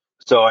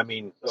 So I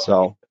mean,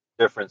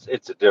 difference.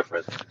 It's a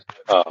difference,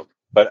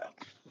 but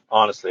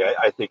honestly,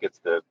 I think it's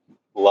the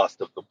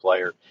lust of the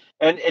player.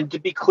 And to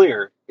be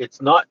clear,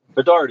 it's not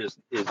Bedard is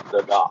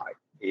the guy.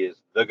 He is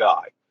the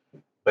guy.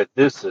 But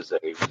this is a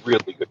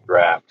really good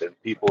draft, and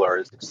people are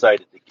as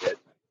excited to get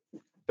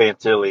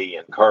Fantilli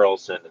and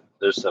Carlson. And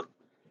there's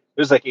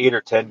like 8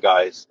 or 10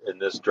 guys in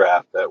this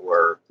draft that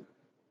would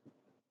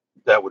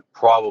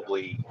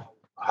probably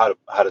how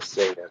to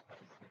say it.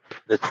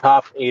 The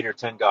top 8 or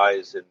 10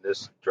 guys in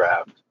this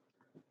draft.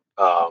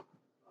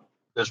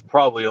 There's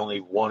probably only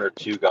 1 or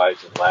 2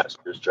 guys in last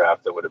year's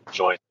draft that would have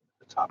joined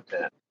the top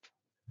 10.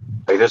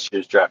 Like this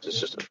year's draft is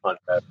just a fun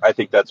draft. I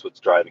think that's what's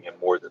driving it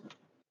more than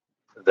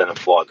a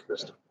flawed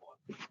system.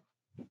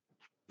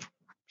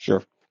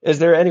 Sure. Is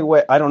there any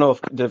way? I don't know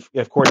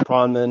if Corey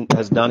Pronman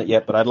has done it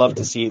yet, but I'd love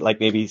to see like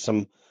maybe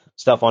some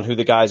stuff on who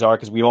the guys are,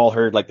 because we've all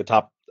heard like the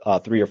top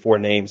 3 or 4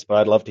 names, but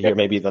I'd love to hear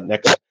maybe the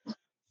next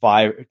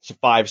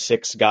 5,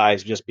 6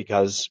 guys, just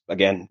because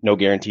again, no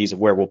guarantees of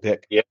where we'll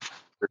pick. Yeah,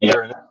 for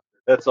sure. And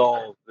that's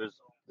all.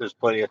 There's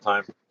plenty of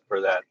time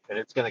for that, and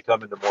it's going to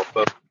come into more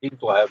focus.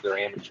 Teams will have their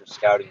amateur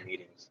scouting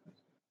meetings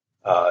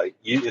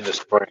in the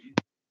spring,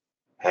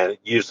 and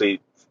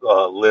usually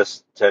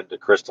lists tend to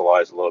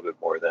crystallize a little bit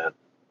more then.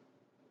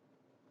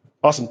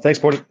 Awesome. Thanks,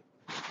 Porter.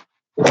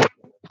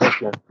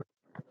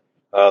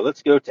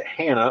 Let's go to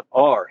Hannah.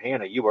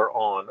 Hannah, you are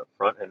on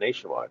Front and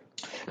Nationwide.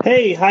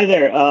 Hey, hi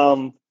there.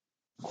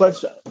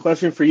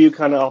 Question for you,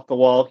 kind of off the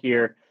wall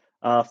here.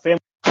 Family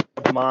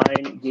of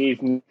mine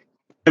gave me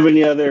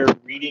any other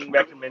reading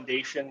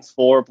recommendations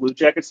for Blue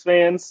Jackets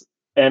fans,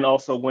 and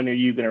also when are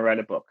you going to write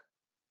a book?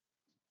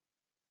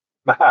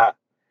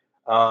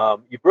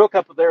 You broke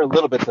up there a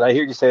little bit. Did I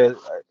hear you say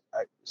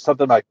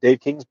something about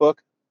Dave King's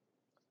book?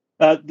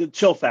 The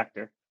Chill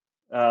Factor.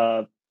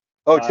 Chill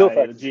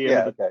Factor. The GM Yeah,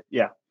 of the, okay.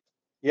 yeah.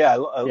 Yeah,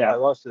 Yeah. I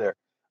lost you there.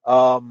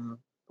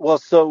 Well,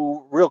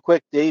 so real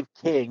quick, Dave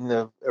King,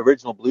 the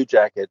original Blue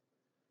Jacket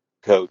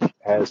coach,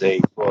 has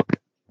a book.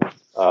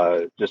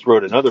 Just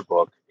wrote another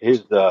book.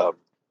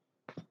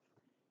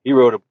 He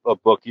wrote a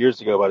book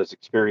years ago about his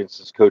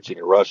experiences coaching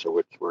in Russia,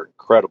 which were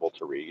incredible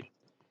to read.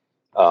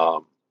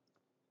 I'm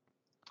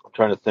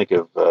trying to think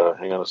of.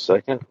 Hang on a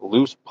second.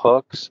 Loose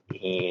Pucks,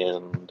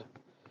 and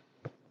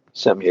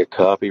sent me a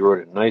copy.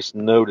 Wrote a nice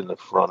note in the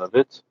front of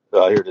it.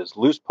 Here it is.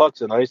 Loose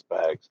Pucks and Ice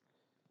Bags: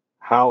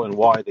 How and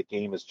Why the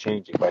Game is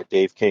Changing by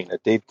Dave King. Now,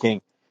 Dave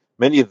King,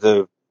 many of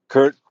the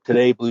current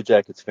today Blue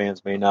Jackets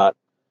fans may not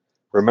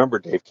remember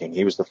Dave King.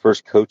 He was the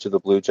first coach of the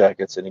Blue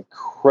Jackets, an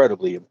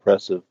incredibly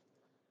impressive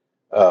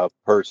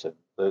person.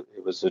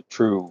 It was a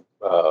true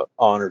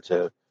honor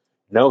to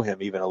know him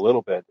even a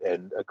little bit,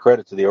 and a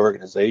credit to the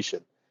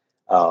organization.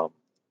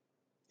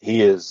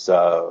 He is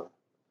a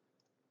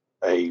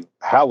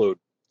hallowed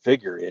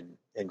figure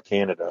in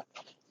Canada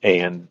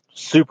and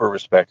super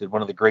respected,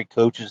 one of the great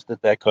coaches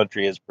that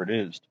country has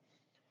produced.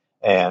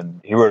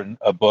 And he wrote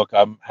a book,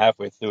 I'm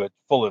halfway through it,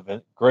 full of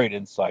great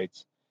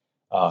insights.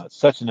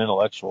 Such an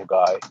intellectual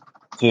guy,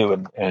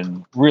 too,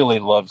 and really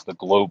loves the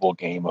global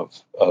game of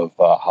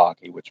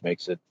hockey, which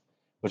makes his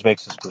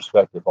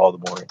perspective all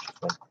the more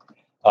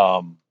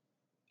interesting.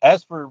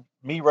 As for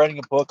me writing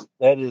a book,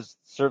 that is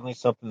certainly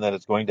something that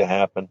is going to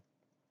happen.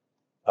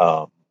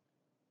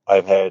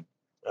 I've had,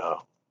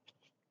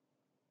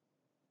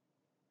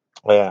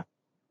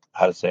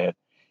 how to say it?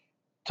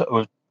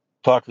 We've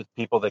talked with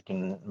people that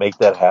can make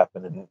that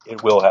happen, and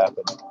it will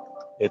happen.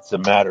 It's a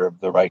matter of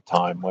the right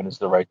time. When is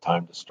the right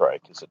time to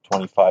strike? Is it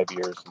 25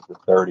 years? Is it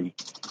 30?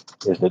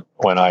 Is it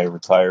when I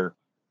retire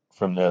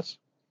from this?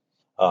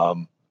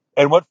 And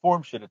what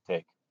form should it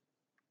take?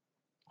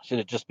 Should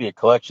it just be a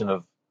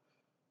collection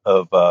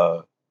of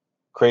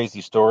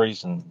crazy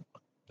stories, and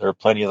there are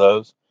plenty of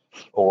those?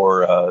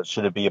 Or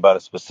should it be about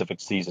a specific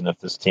season if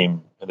this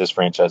team and this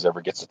franchise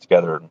ever gets it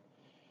together and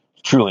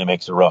truly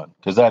makes a run?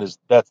 Because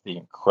that's the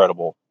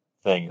incredible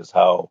thing, is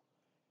how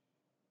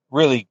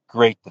really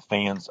great the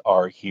fans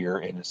are here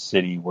in a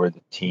city where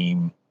the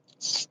team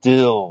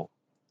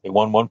they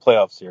won one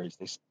playoff series.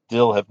 They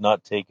still have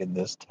not taken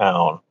this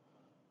town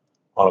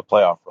on a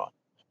playoff run.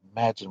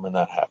 Imagine when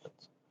that happens.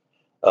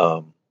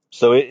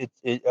 So I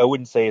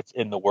wouldn't say it's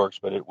in the works,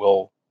 but it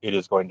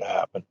is going to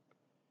happen,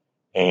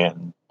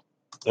 and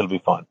it'll be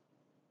fun.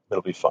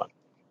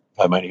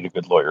 I might need a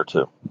good lawyer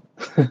too.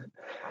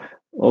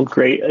 Well,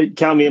 great.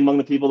 Count me among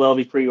the people that'll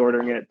be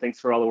pre-ordering it. Thanks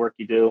for all the work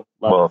you do.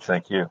 Love it.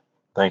 Thank you.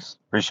 Thanks.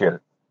 Appreciate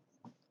it.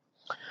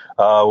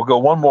 We'll go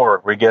one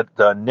more. We get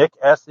Nick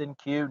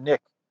SNQ.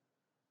 Nick,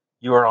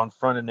 you are on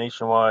Front and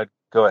Nationwide.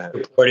 Go ahead.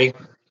 Hey, Porty.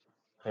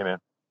 Hey, man.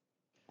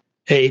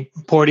 Hey,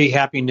 Porty.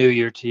 Happy New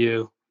Year to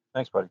you.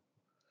 Thanks, buddy.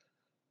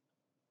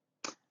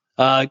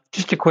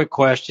 Just a quick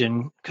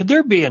question. Could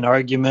there be an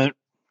argument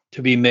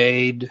to be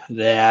made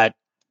that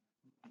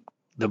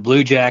the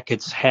Blue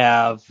Jackets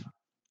have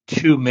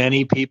too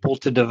many people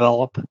to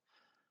develop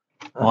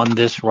on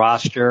this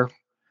roster,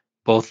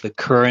 both the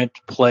current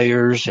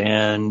players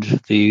and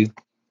the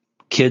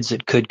kids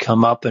that could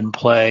come up and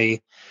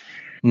play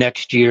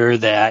next year,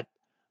 that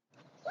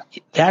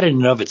in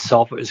and of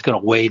itself is going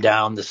to weigh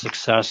down the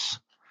success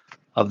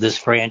of this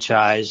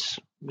franchise?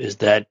 Is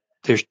that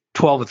there's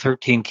 12 or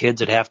 13 kids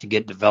that have to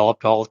get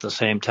developed all at the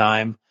same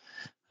time.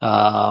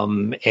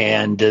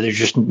 And there's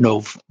just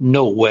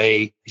no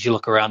way, as you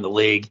look around the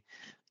league,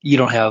 you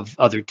don't have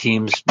other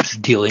teams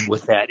dealing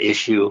with that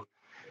issue,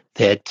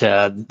 that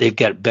they've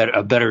got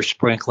a better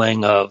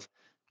sprinkling of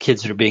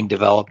kids that are being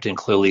developed and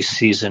clearly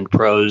seasoned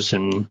pros.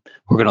 And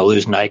we're going to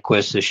lose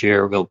Nyquist this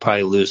year. We're going to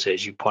probably lose,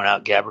 as you point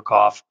out,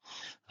 Gavrikov.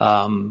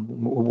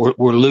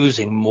 We're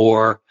losing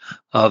more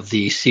of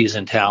the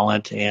seasoned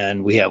talent,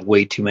 and we have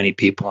way too many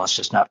people. And it's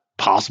just not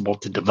possible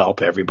to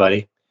develop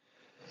everybody.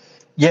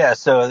 Yeah,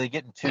 so they're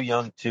getting too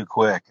young too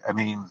quick. I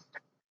mean,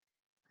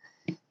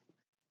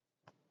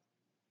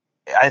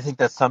 I think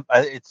that's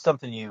it's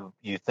something you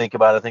think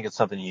about. I think it's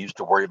something you used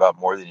to worry about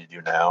more than you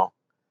do now.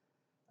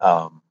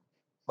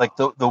 Like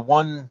the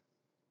one.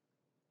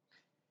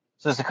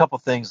 So there's a couple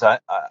things I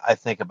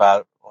think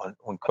about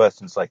on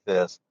questions like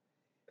this.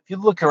 If you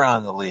look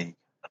around the league,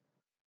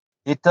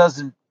 it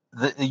doesn't.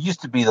 It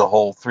used to be the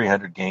whole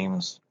 300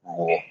 games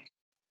rule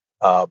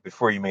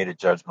before you made a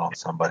judgment on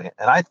somebody,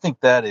 and I think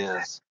that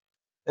is.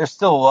 There's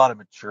still a lot of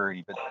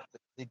maturity, but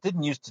they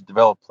didn't used to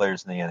develop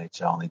players in the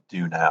NHL, and they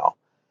do now.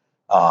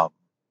 You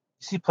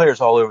see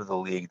players all over the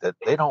league that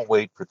they don't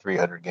wait for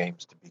 300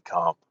 games to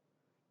become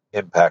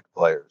impact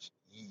players.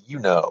 You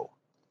know.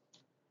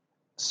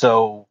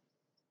 So,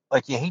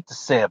 like, you hate to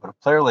say it, but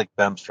a player like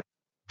Bemstrom,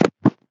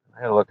 I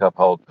gotta look up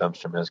how old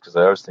Bemstrom is because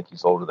I always think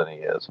he's older than he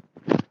is.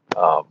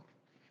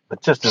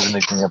 But just as an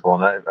example,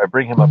 and I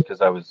bring him up because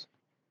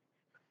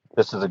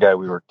this is a guy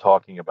we were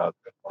talking about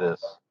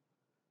this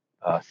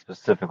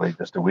specifically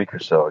just a week or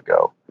so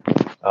ago.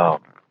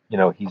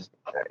 he's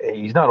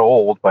not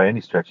old by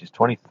any stretch. He's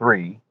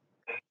 23,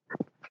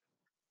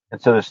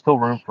 and so there's still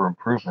room for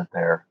improvement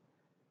there.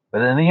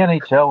 But in the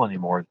NHL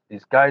anymore,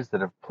 these guys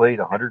that have played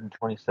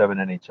 127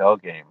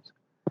 NHL games,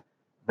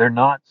 they're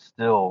not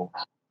still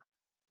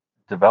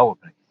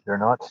developing. They're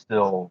not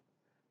still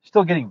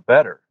getting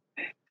better,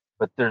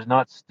 but there's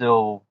not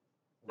still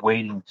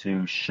waiting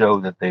to show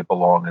that they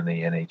belong in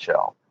the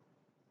NHL.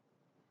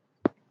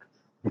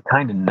 You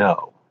kind of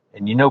know,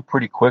 and you know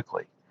pretty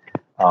quickly.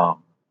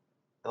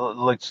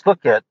 Let's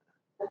look at,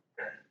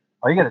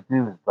 all you got to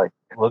do is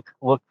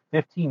look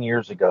 15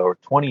 years ago or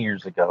 20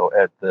 years ago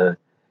at the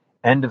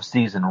end of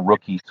season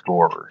rookie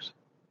scorers.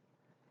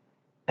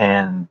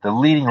 And the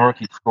leading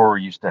rookie scorer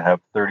used to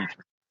have 33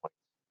 points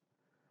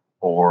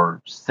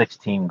or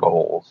 16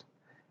 goals.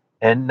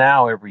 And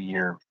now every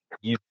year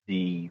you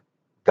see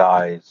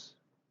guys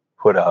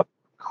put up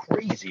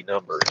crazy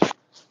numbers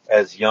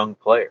as young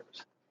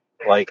players.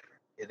 Like,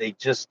 they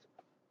just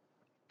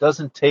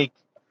doesn't take,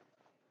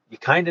 you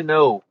kind of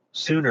know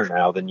sooner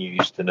now than you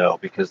used to know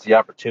because the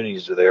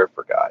opportunities are there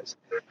for guys.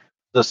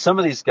 So some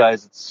of these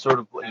guys, it's sort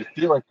of, you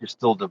feel like you're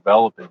still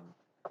developing,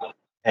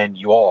 and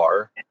you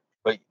are,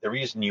 but the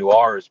reason you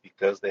are is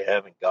because they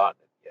haven't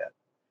gotten it yet.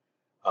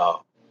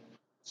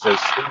 So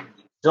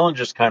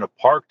Sillinger's kind of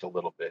parked a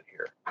little bit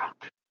here,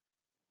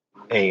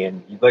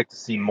 and you'd like to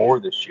see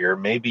more this year.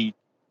 Maybe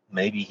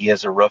he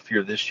has a rough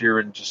year this year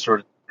and just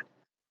sort of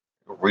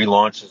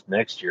relaunches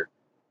next year.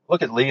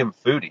 Look at Liam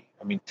Foudy.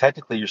 I mean,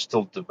 technically you're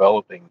still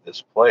developing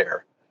this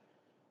player,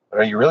 but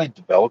are you really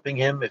developing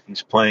him if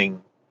he's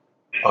playing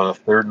on the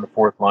third and the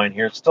fourth line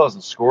here? It still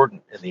hasn't scored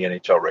in the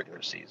NHL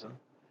regular season.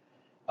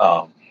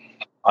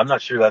 I'm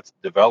not sure that's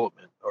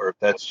development or if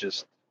that's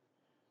just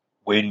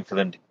waiting for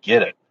them to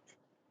get it.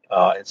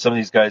 And some of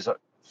these guys,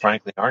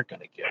 frankly, aren't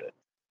going to get it.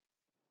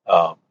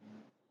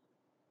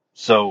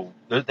 So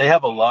they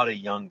have a lot of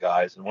young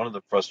guys, and one of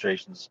the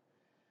frustrations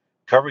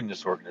covering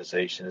this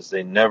organization is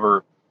they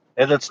never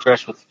had that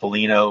stretch with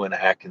Foligno and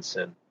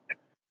Atkinson,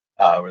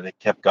 where they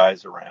kept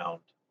guys around.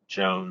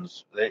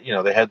 Jones, they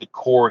had the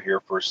core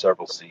here for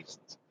several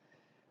seasons,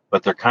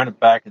 but they're kind of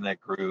back in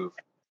that groove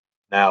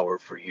now, where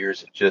for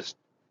years it just,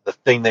 the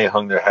thing they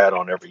hung their hat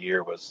on every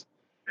year was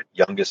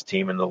youngest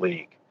team in the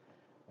league,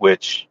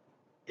 which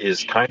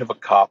is kind of a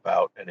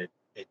cop-out, and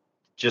it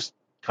just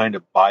kind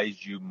of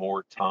buys you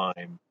more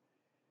time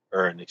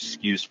or an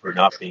excuse for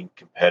not being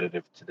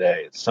competitive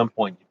today. At some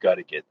point, you've got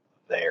to get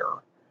there.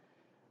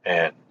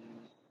 And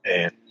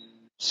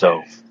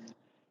so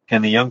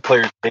can the young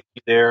players take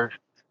you there?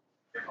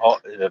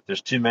 If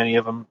there's too many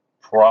of them,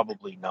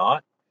 probably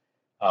not.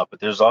 But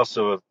there's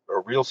also a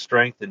real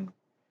strength in,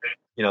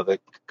 the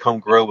come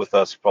grow with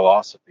us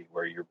philosophy,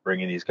 where you're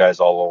bringing these guys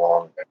all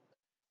along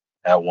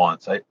at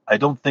once. I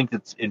don't think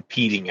it's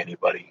impeding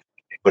anybody,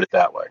 put it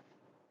that way.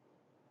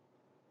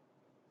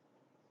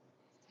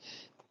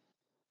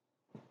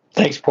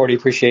 Thanks, Porty.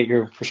 Appreciate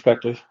your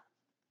perspective.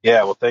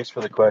 Yeah, well, thanks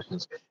for the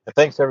questions. And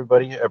thanks,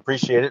 everybody. I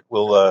appreciate it.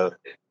 We'll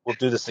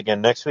do this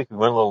again next week. We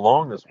went a little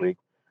long this week.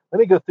 Let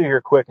me go through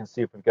here quick and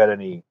see if we've got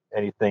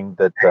anything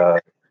that I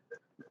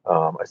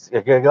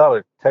got a lot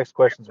of text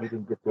questions we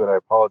didn't get to, and I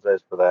apologize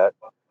for that.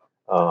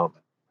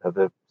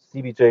 The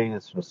CBJ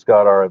is from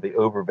Scott R. The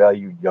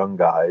overvalued young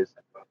guys.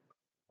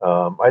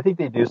 I think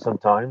they do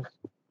sometimes.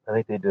 I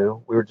think they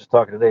do. We were just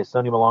talking today.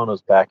 Sonny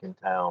Milano's back in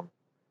town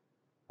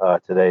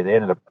today. They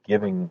ended up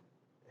giving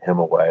him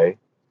away.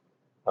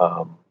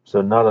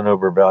 So not an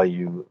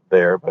overvalue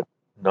there, but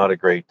not a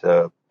great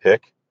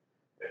pick.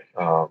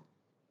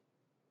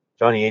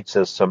 Johnny H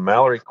says, so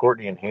Mallory,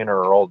 Courtney, and Hannah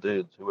are all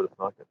dudes. Who would have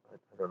thought that?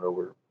 I don't know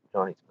where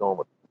Johnny's going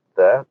with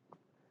that.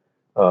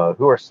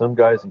 Who are some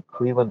guys in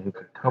Cleveland who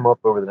could come up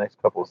over the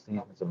next couple of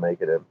seasons and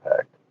make an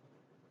impact?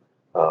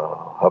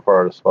 How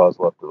far does Faz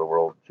left of the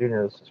World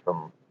Junior? This is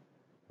from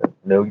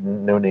no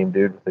name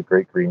dude with a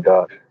great green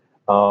dot.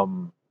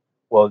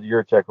 Well,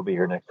 Juracek will be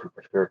here next week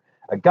for sure.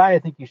 A guy I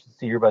think you should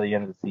see here by the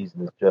end of the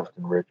season is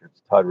Justin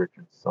Richards, Todd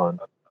Richards' son,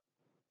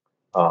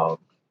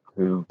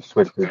 who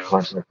switched his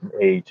contract from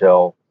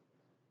AHL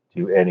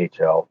to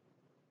NHL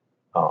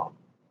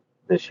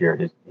this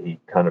year. He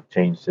kind of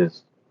changed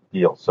his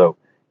deal, so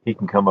he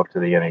can come up to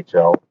the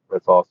NHL.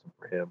 That's awesome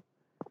for him.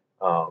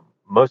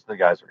 Most of the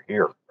guys are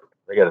here.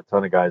 They got a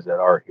ton of guys that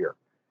are here.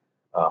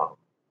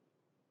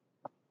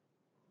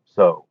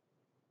 So,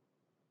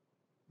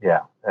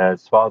 yeah,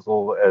 as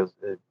Fazal, as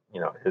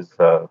his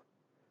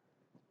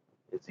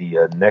is he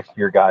a next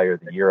year guy or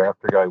the year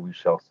after guy? We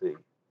shall see.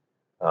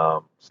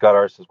 Scott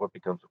R. says, what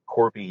becomes of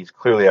Corpy? He's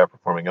clearly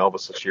outperforming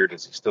Elvis this year.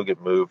 Does he still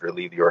get moved or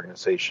leave the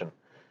organization,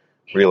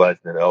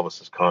 realizing that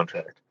Elvis's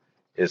contract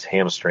is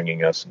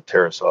hamstringing us and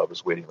Tarasov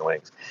is waiting in the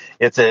wings?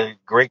 It's a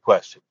great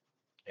question,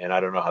 and I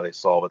don't know how they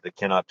solve it. They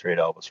cannot trade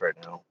Elvis right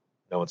now.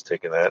 No one's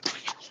taking that.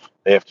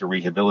 They have to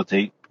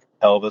rehabilitate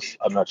Elvis.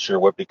 I'm not sure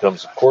what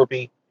becomes of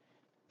Corpy.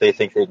 They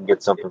think they can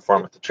get something for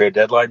him at the trade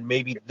deadline.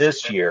 Maybe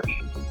this year,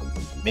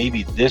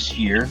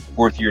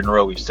 fourth year in a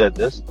row we've said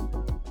this,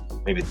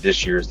 maybe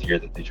this year is the year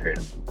that they trade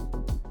him.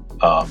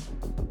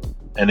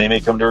 And they may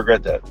come to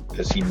regret that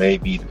because he may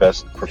be the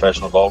best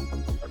professional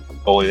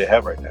goalie they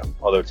have right now.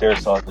 Although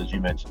Tarasenko, as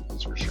you mentioned,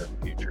 is for sure in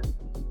the future.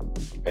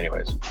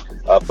 Anyways,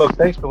 folks,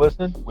 thanks for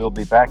listening. We'll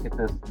be back at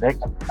this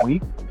next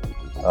week.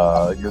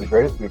 You're the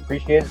greatest. We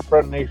appreciate it.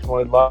 Spread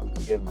Nationwide Love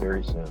again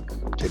very soon.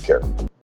 Take care.